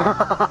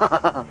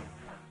 Oh,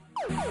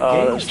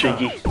 that was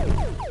cheeky.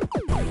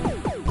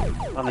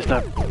 Oh, there's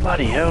no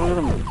bloody hell with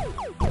them.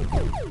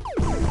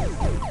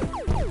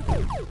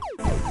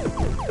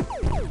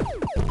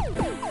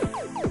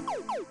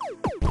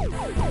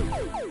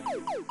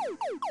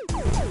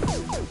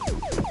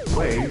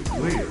 Way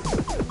clear.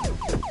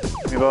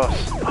 Me boss.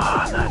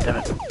 Ah, oh, no, damn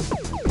it.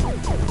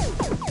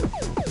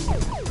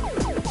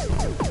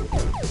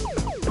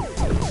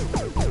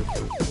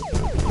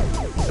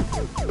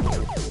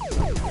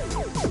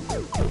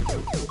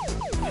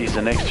 Geez,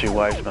 the next 2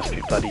 waves must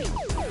be bloody.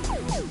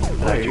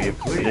 That'll be a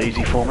bit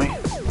easy for me.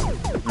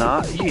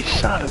 Nah, you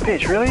son of a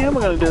bitch, really? How am I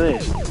going to do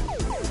this?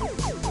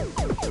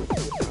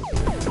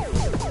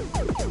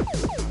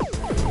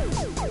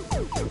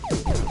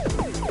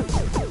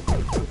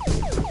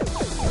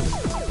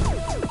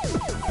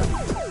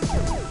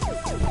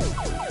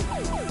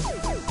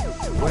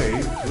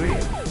 Way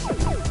clear.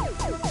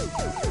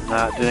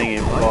 Nah, didn't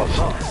even boss.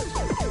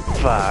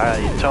 Far out,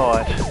 you're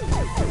tired.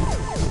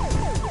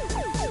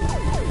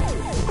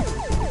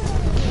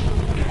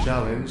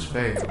 Challenge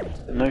failed.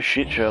 No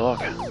shit,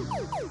 Sherlock.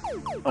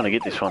 I'm gonna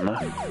get this one though.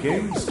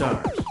 Game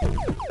start.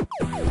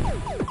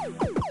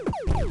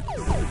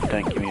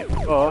 Don't give me a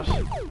boss.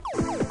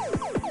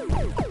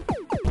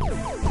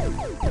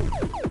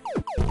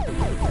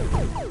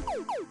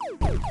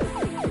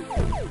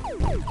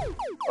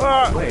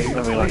 Ah!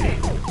 Don't be lucky.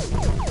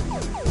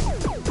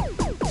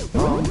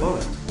 Wrong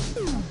bullet.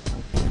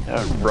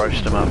 I'll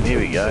roast them up. Here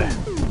we go.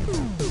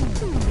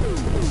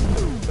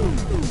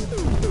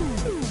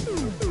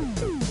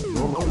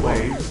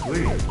 Way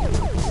clear.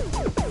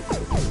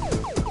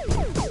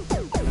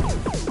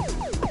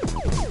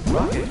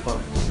 Rocket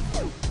bombs.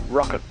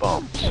 Rocket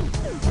bombs.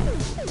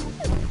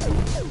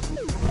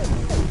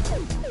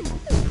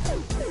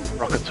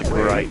 Rockets are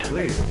Way great.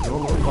 clear. No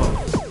more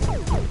bombs.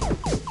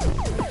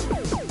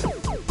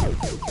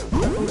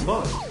 Triple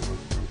bombs.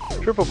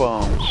 Triple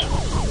bombs.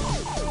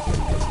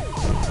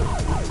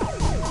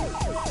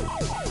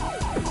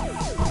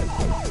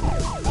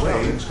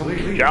 Challenge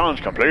complete.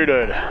 Challenge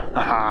completed.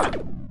 Haha.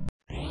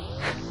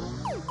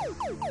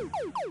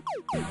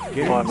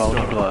 Game 5 start.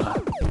 multiplier.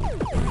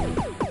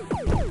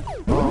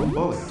 Wrong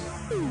bullet.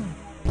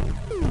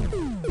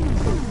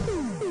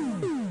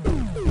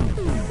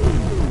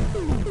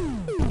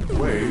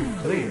 Way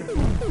clear.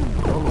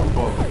 No more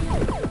bombs.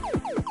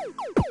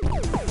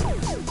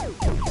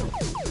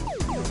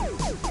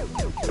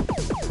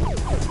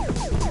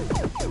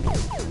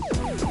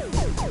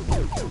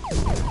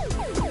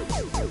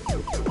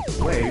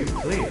 Way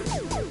clear.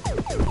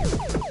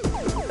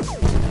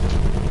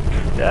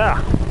 Yeah.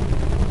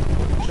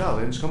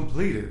 Challenge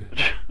completed.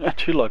 I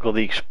do like all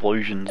the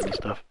explosions and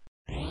stuff.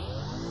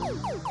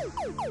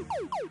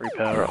 Free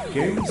power up.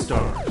 Game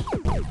start.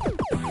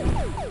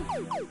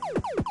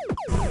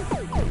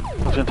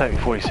 It's gonna take me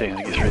 40 seconds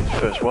to get through the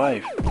first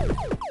wave.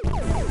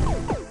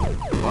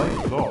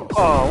 Light lost.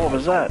 Oh, what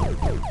was that?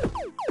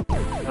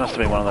 It must have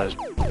been one of those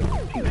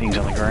pink things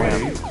on the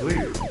ground. Way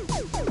clear.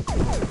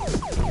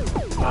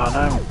 Oh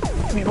no,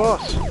 give me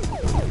boss.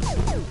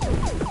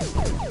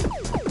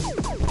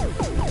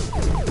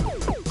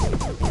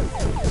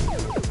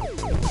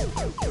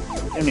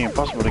 It's nearly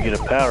impossible to get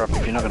a power up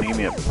if you're not going to give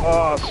me a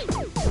boss.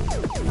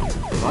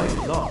 Light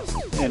lost.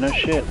 Yeah, no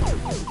shit.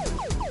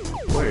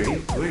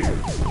 Way clear.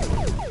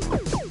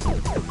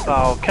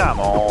 Oh, come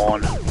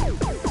on.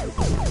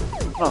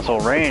 Well, it's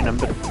all random,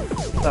 but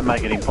that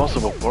make it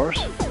impossible for us.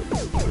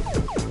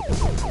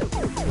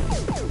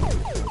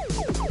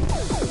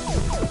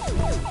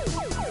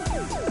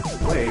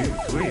 Way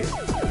clear.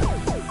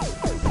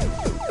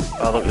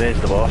 Oh, look, there's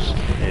the boss.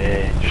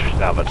 Yeah,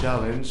 shove it.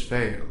 Challenge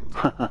failed.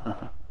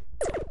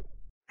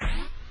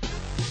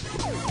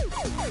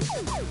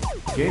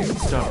 Game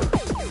start.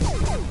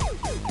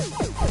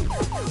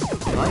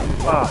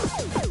 Ah,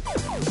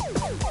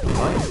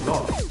 Light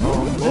lost.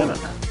 damn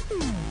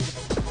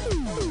it.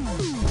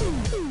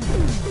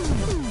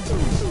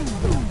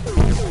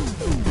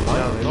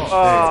 Challenge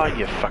Oh, failed.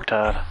 you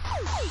fucktard.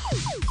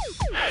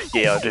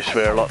 Yeah, I do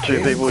swear a lot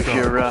to people if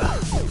you're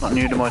not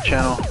new to my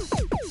channel,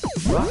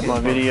 Rocket my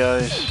bump.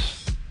 videos.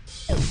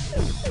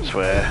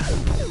 Swear.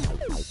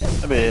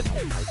 A bit.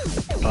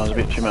 Sometimes a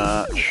bit too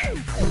much.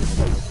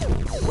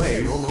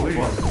 Wave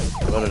clear.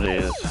 But it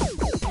is.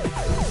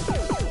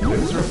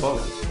 Loser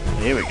bullet.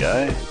 Here we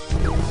go.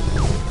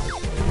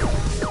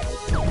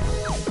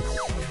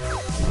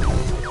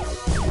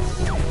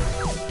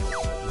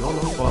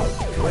 Normal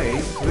bullet.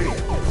 Wave clear.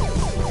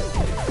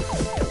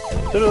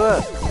 Look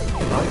at that.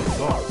 Light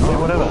lost. Yeah,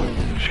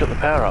 whatever. Just got the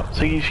power up.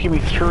 So you just give me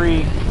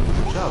 3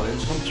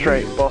 Challenge complete.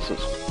 straight bosses.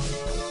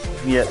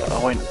 Yet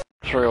I went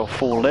 3 or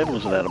 4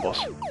 levels without a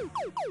boss.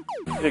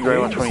 Did a great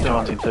one 20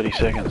 times in 30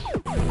 seconds.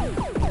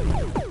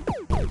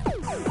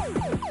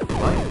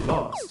 Light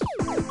lost.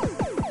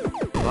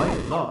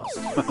 Light lost.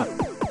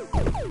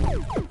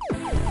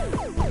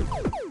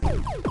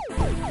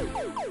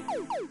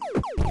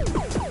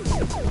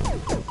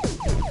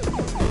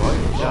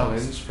 Light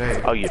challenge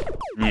failed. Oh yeah.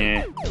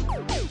 Yeah.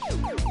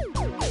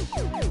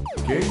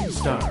 Game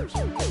start.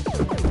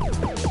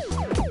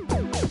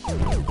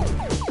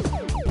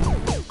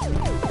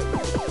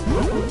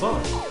 Normal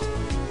bullet.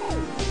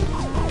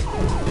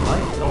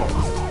 Light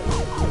lost.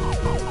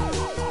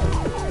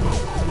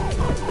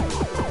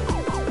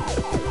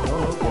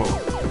 Normal bullet.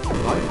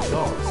 Light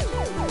lost.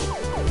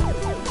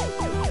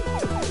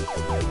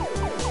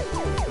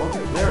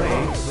 Multiplayer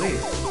aim clear.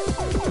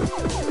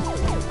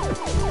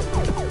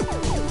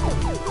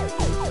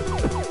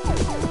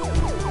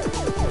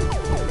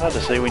 Hard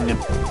to see when the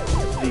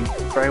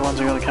grey ones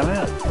are going to come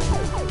out.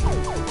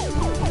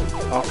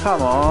 Oh,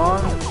 come on.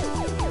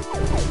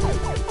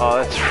 Oh,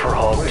 that's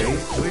robbed. Wave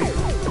clear.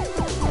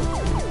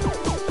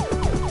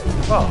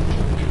 Oh,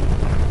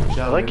 well,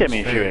 Challenge that gave me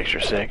a few failed.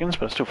 extra seconds,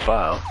 but I still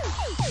failed.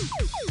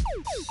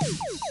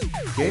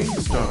 Game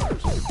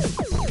start.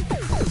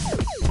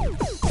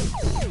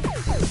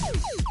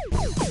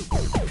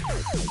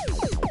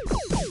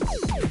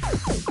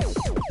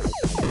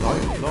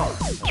 Light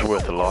lost. It's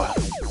worth a lie.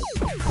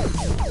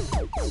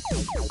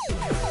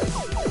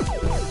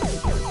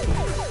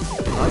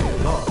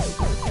 Light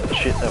lost.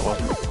 Shit, that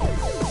wasn't.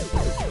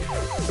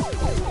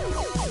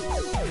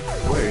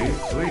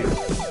 Wave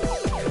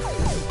clear.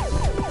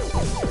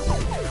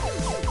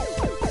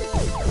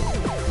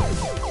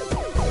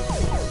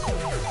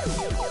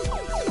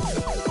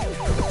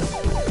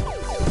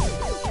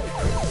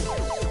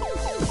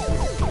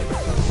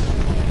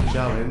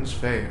 Challenge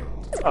failed.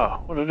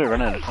 Oh, what did I do?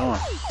 Run out of time.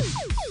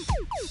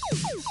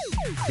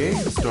 Game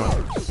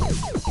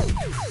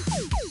start.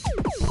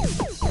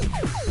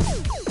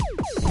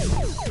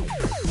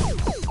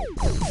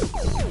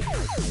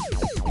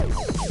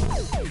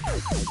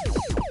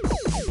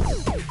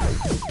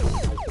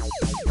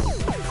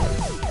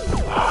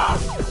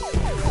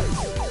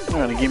 You're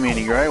not going to give me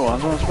any grey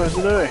ones. What am I supposed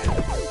to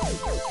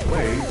do?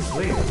 Wave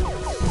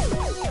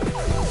clear.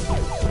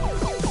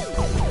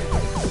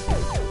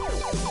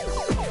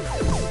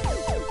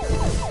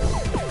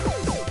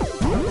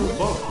 Normal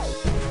bullet.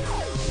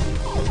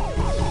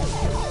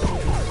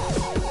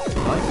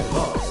 Light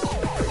lost.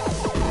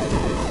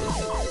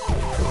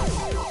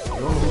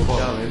 Normal bullet.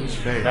 Challenge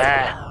failed.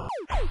 Ah.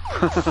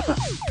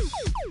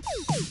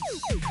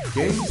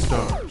 Game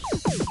starts.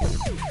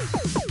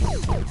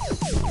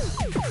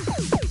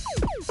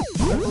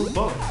 Normal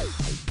bullet.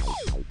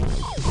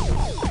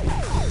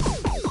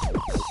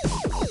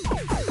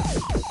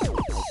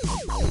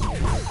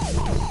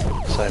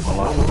 Saved my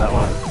life with that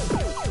one.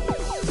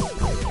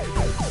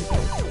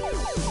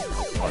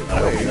 Might not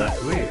help me Wave though.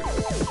 clear.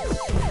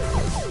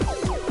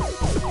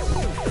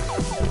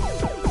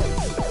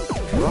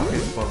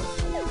 Rocket bullet.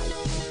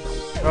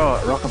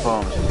 Right, rocket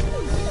bombs.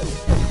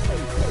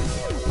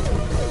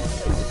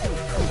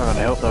 It's not going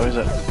to help though, is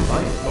it?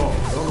 Light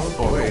lost. Normal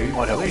bullet. Wave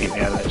Might help me get me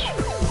clear. out of this.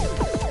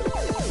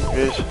 Here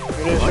it is.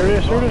 Here it is. Here it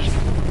is. Here it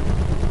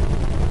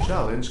is.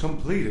 Challenge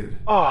completed.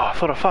 Oh, I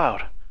thought I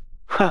failed.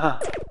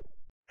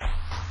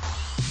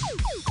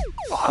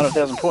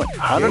 100,000 points.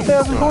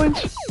 100,000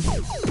 points?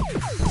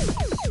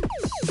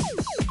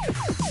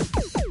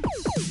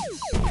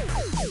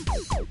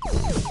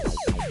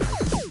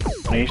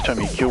 And each time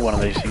you kill one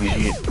of these things,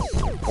 you get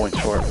points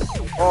for it.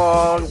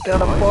 Oh, down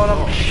the Light bottom.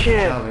 lost.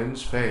 Shit.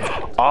 Challenge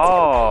failed.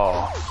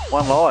 Oh,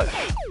 1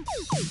 life.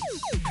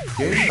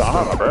 Game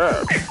Son of a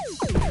start.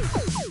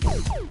 bitch.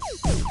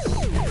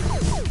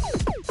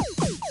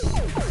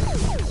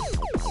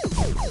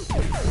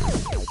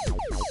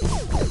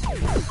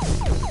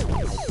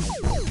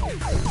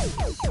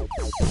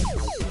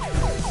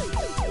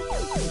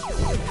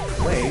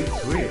 Wave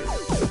clear.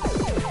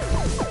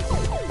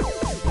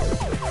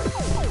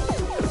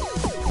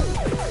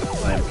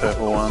 Same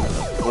purple one,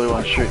 blue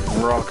one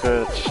shooting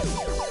rockets.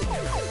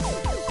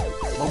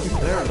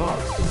 Multiplayer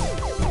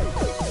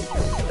lost.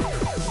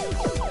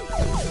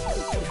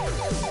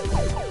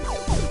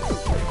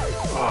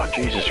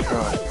 Jesus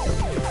Christ.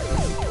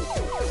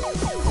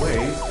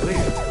 Way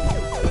clear.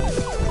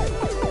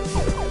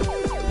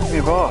 Give me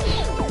a boss.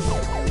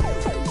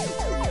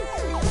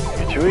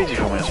 It's too easy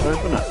for me, I suppose,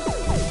 wouldn't it?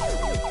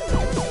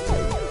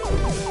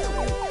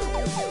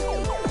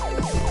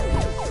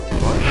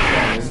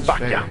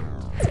 Fuck ya.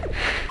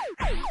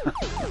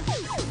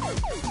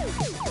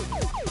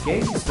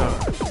 Game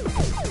start.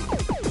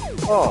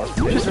 Oh,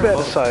 I was just about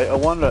to say, I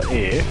wonder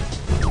if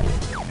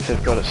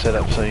they've got it set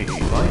up so you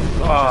can...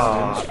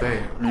 Oh,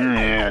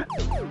 yeah. I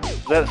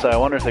was about to say, I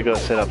wonder if they've got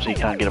it set up so you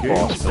can't get a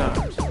boss, but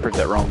I proved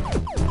that wrong.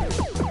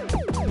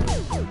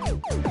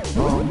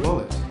 Wrong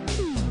bullet.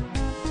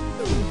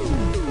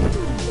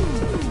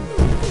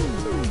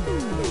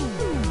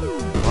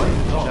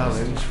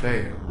 Challenge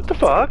failed. What the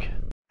fuck?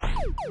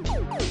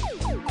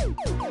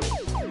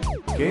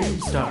 Game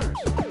start.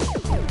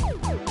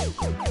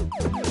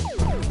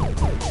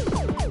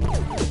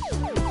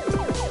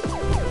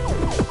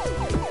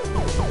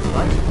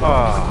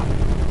 Ah,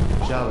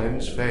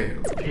 Challenge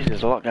failed. geez,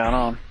 there's a lot going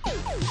on.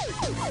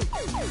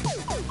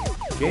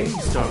 Game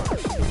start.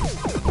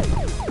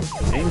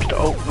 Seems to...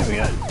 Oh, there we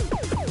go.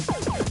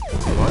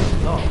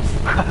 One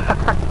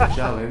lost.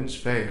 Challenge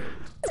failed.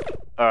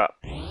 Alright,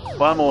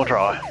 one more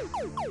try.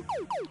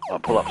 I'll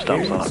pull up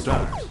stumps Game on it.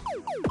 start.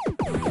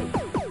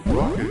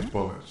 Rocket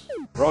bullets.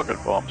 Rocket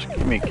bombs,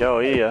 give me a go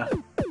here.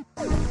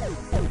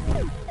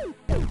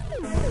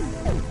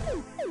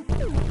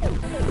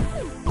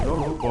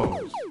 Normal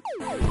bullets.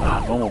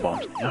 Ah, normal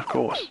bombs, yeah, of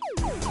course.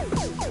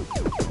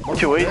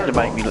 Too easy to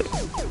make me look...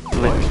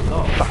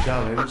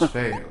 Challenge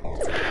failed.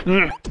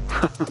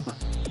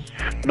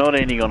 Not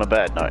ending on a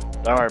bad note.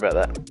 Don't worry about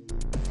that.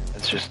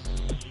 It's just,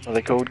 what are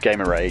they called?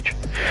 Gamer Rage.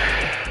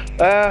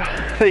 There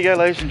you go,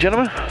 ladies and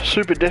gentlemen.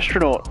 Super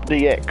Destronaut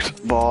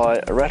DX by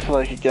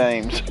Ratalaika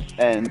Games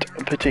and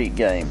Petite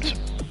Games.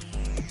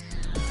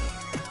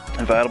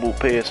 Available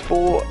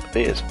PS4,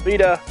 PS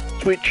Vita,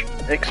 Switch,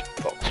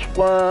 Xbox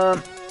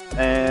One,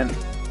 and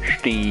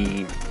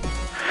Steam.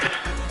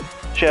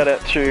 Shout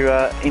out to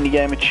Indie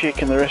Gamer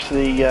Chick and the rest of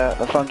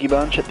the funky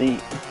bunch at the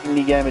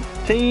Indie Gamer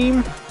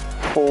team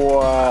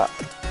for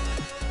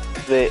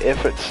their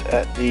efforts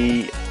at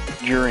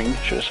during,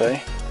 should I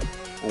say,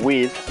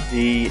 with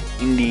the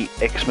Indie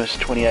Xmas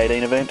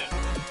 2018 event.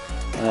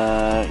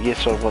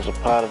 Yes, I was a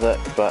part of that,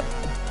 but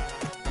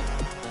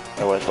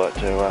I always like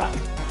to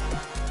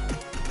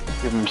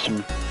give them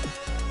some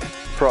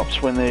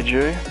props when they're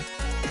due.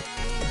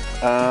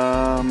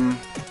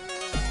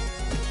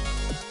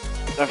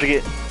 Don't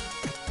forget,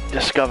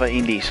 Discover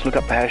Indies. Look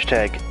up the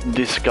hashtag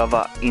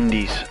Discover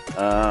Indies.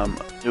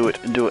 Do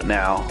it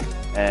now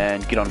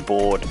and get on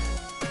board.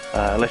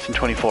 Less than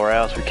 24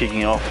 hours for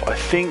kicking off. I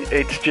think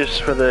it's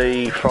just for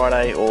the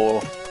Friday,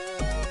 or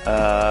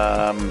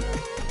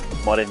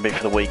might even be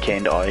for the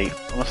weekend. I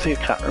honestly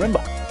can't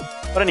remember.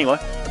 But anyway,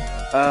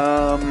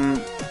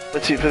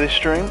 that's it for this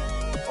stream.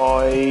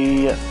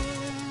 I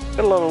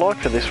got a lot of like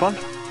for this one.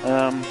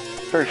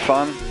 Very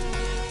fun.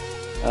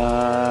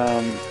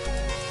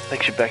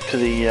 Takes you back to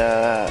the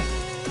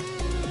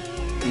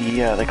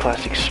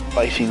classic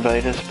Space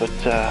Invaders, but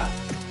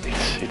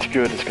it's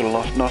good. It's got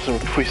a nice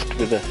little twist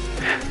with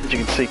as you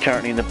can see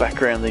currently in the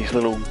background, these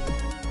little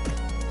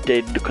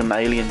dead-looking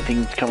alien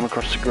things coming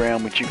across the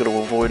ground, which you've got to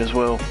avoid as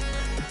well.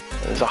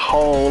 There's a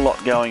whole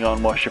lot going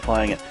on whilst you're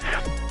playing it.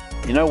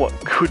 You know what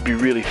could be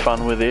really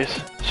fun with this?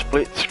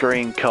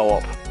 Split-screen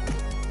co-op.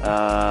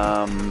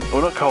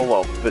 Well, not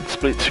co-op, but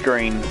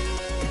split-screen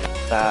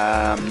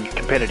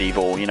competitive,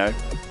 or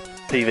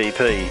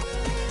PvP.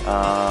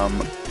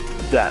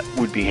 That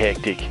would be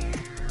hectic.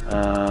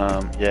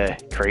 Yeah,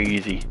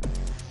 crazy.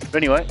 But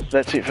anyway,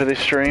 that's it for this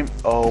stream.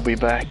 I'll be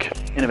back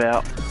in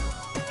about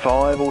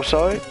 5 or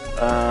so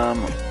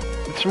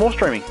with some more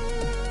streaming.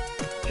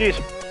 Cheers.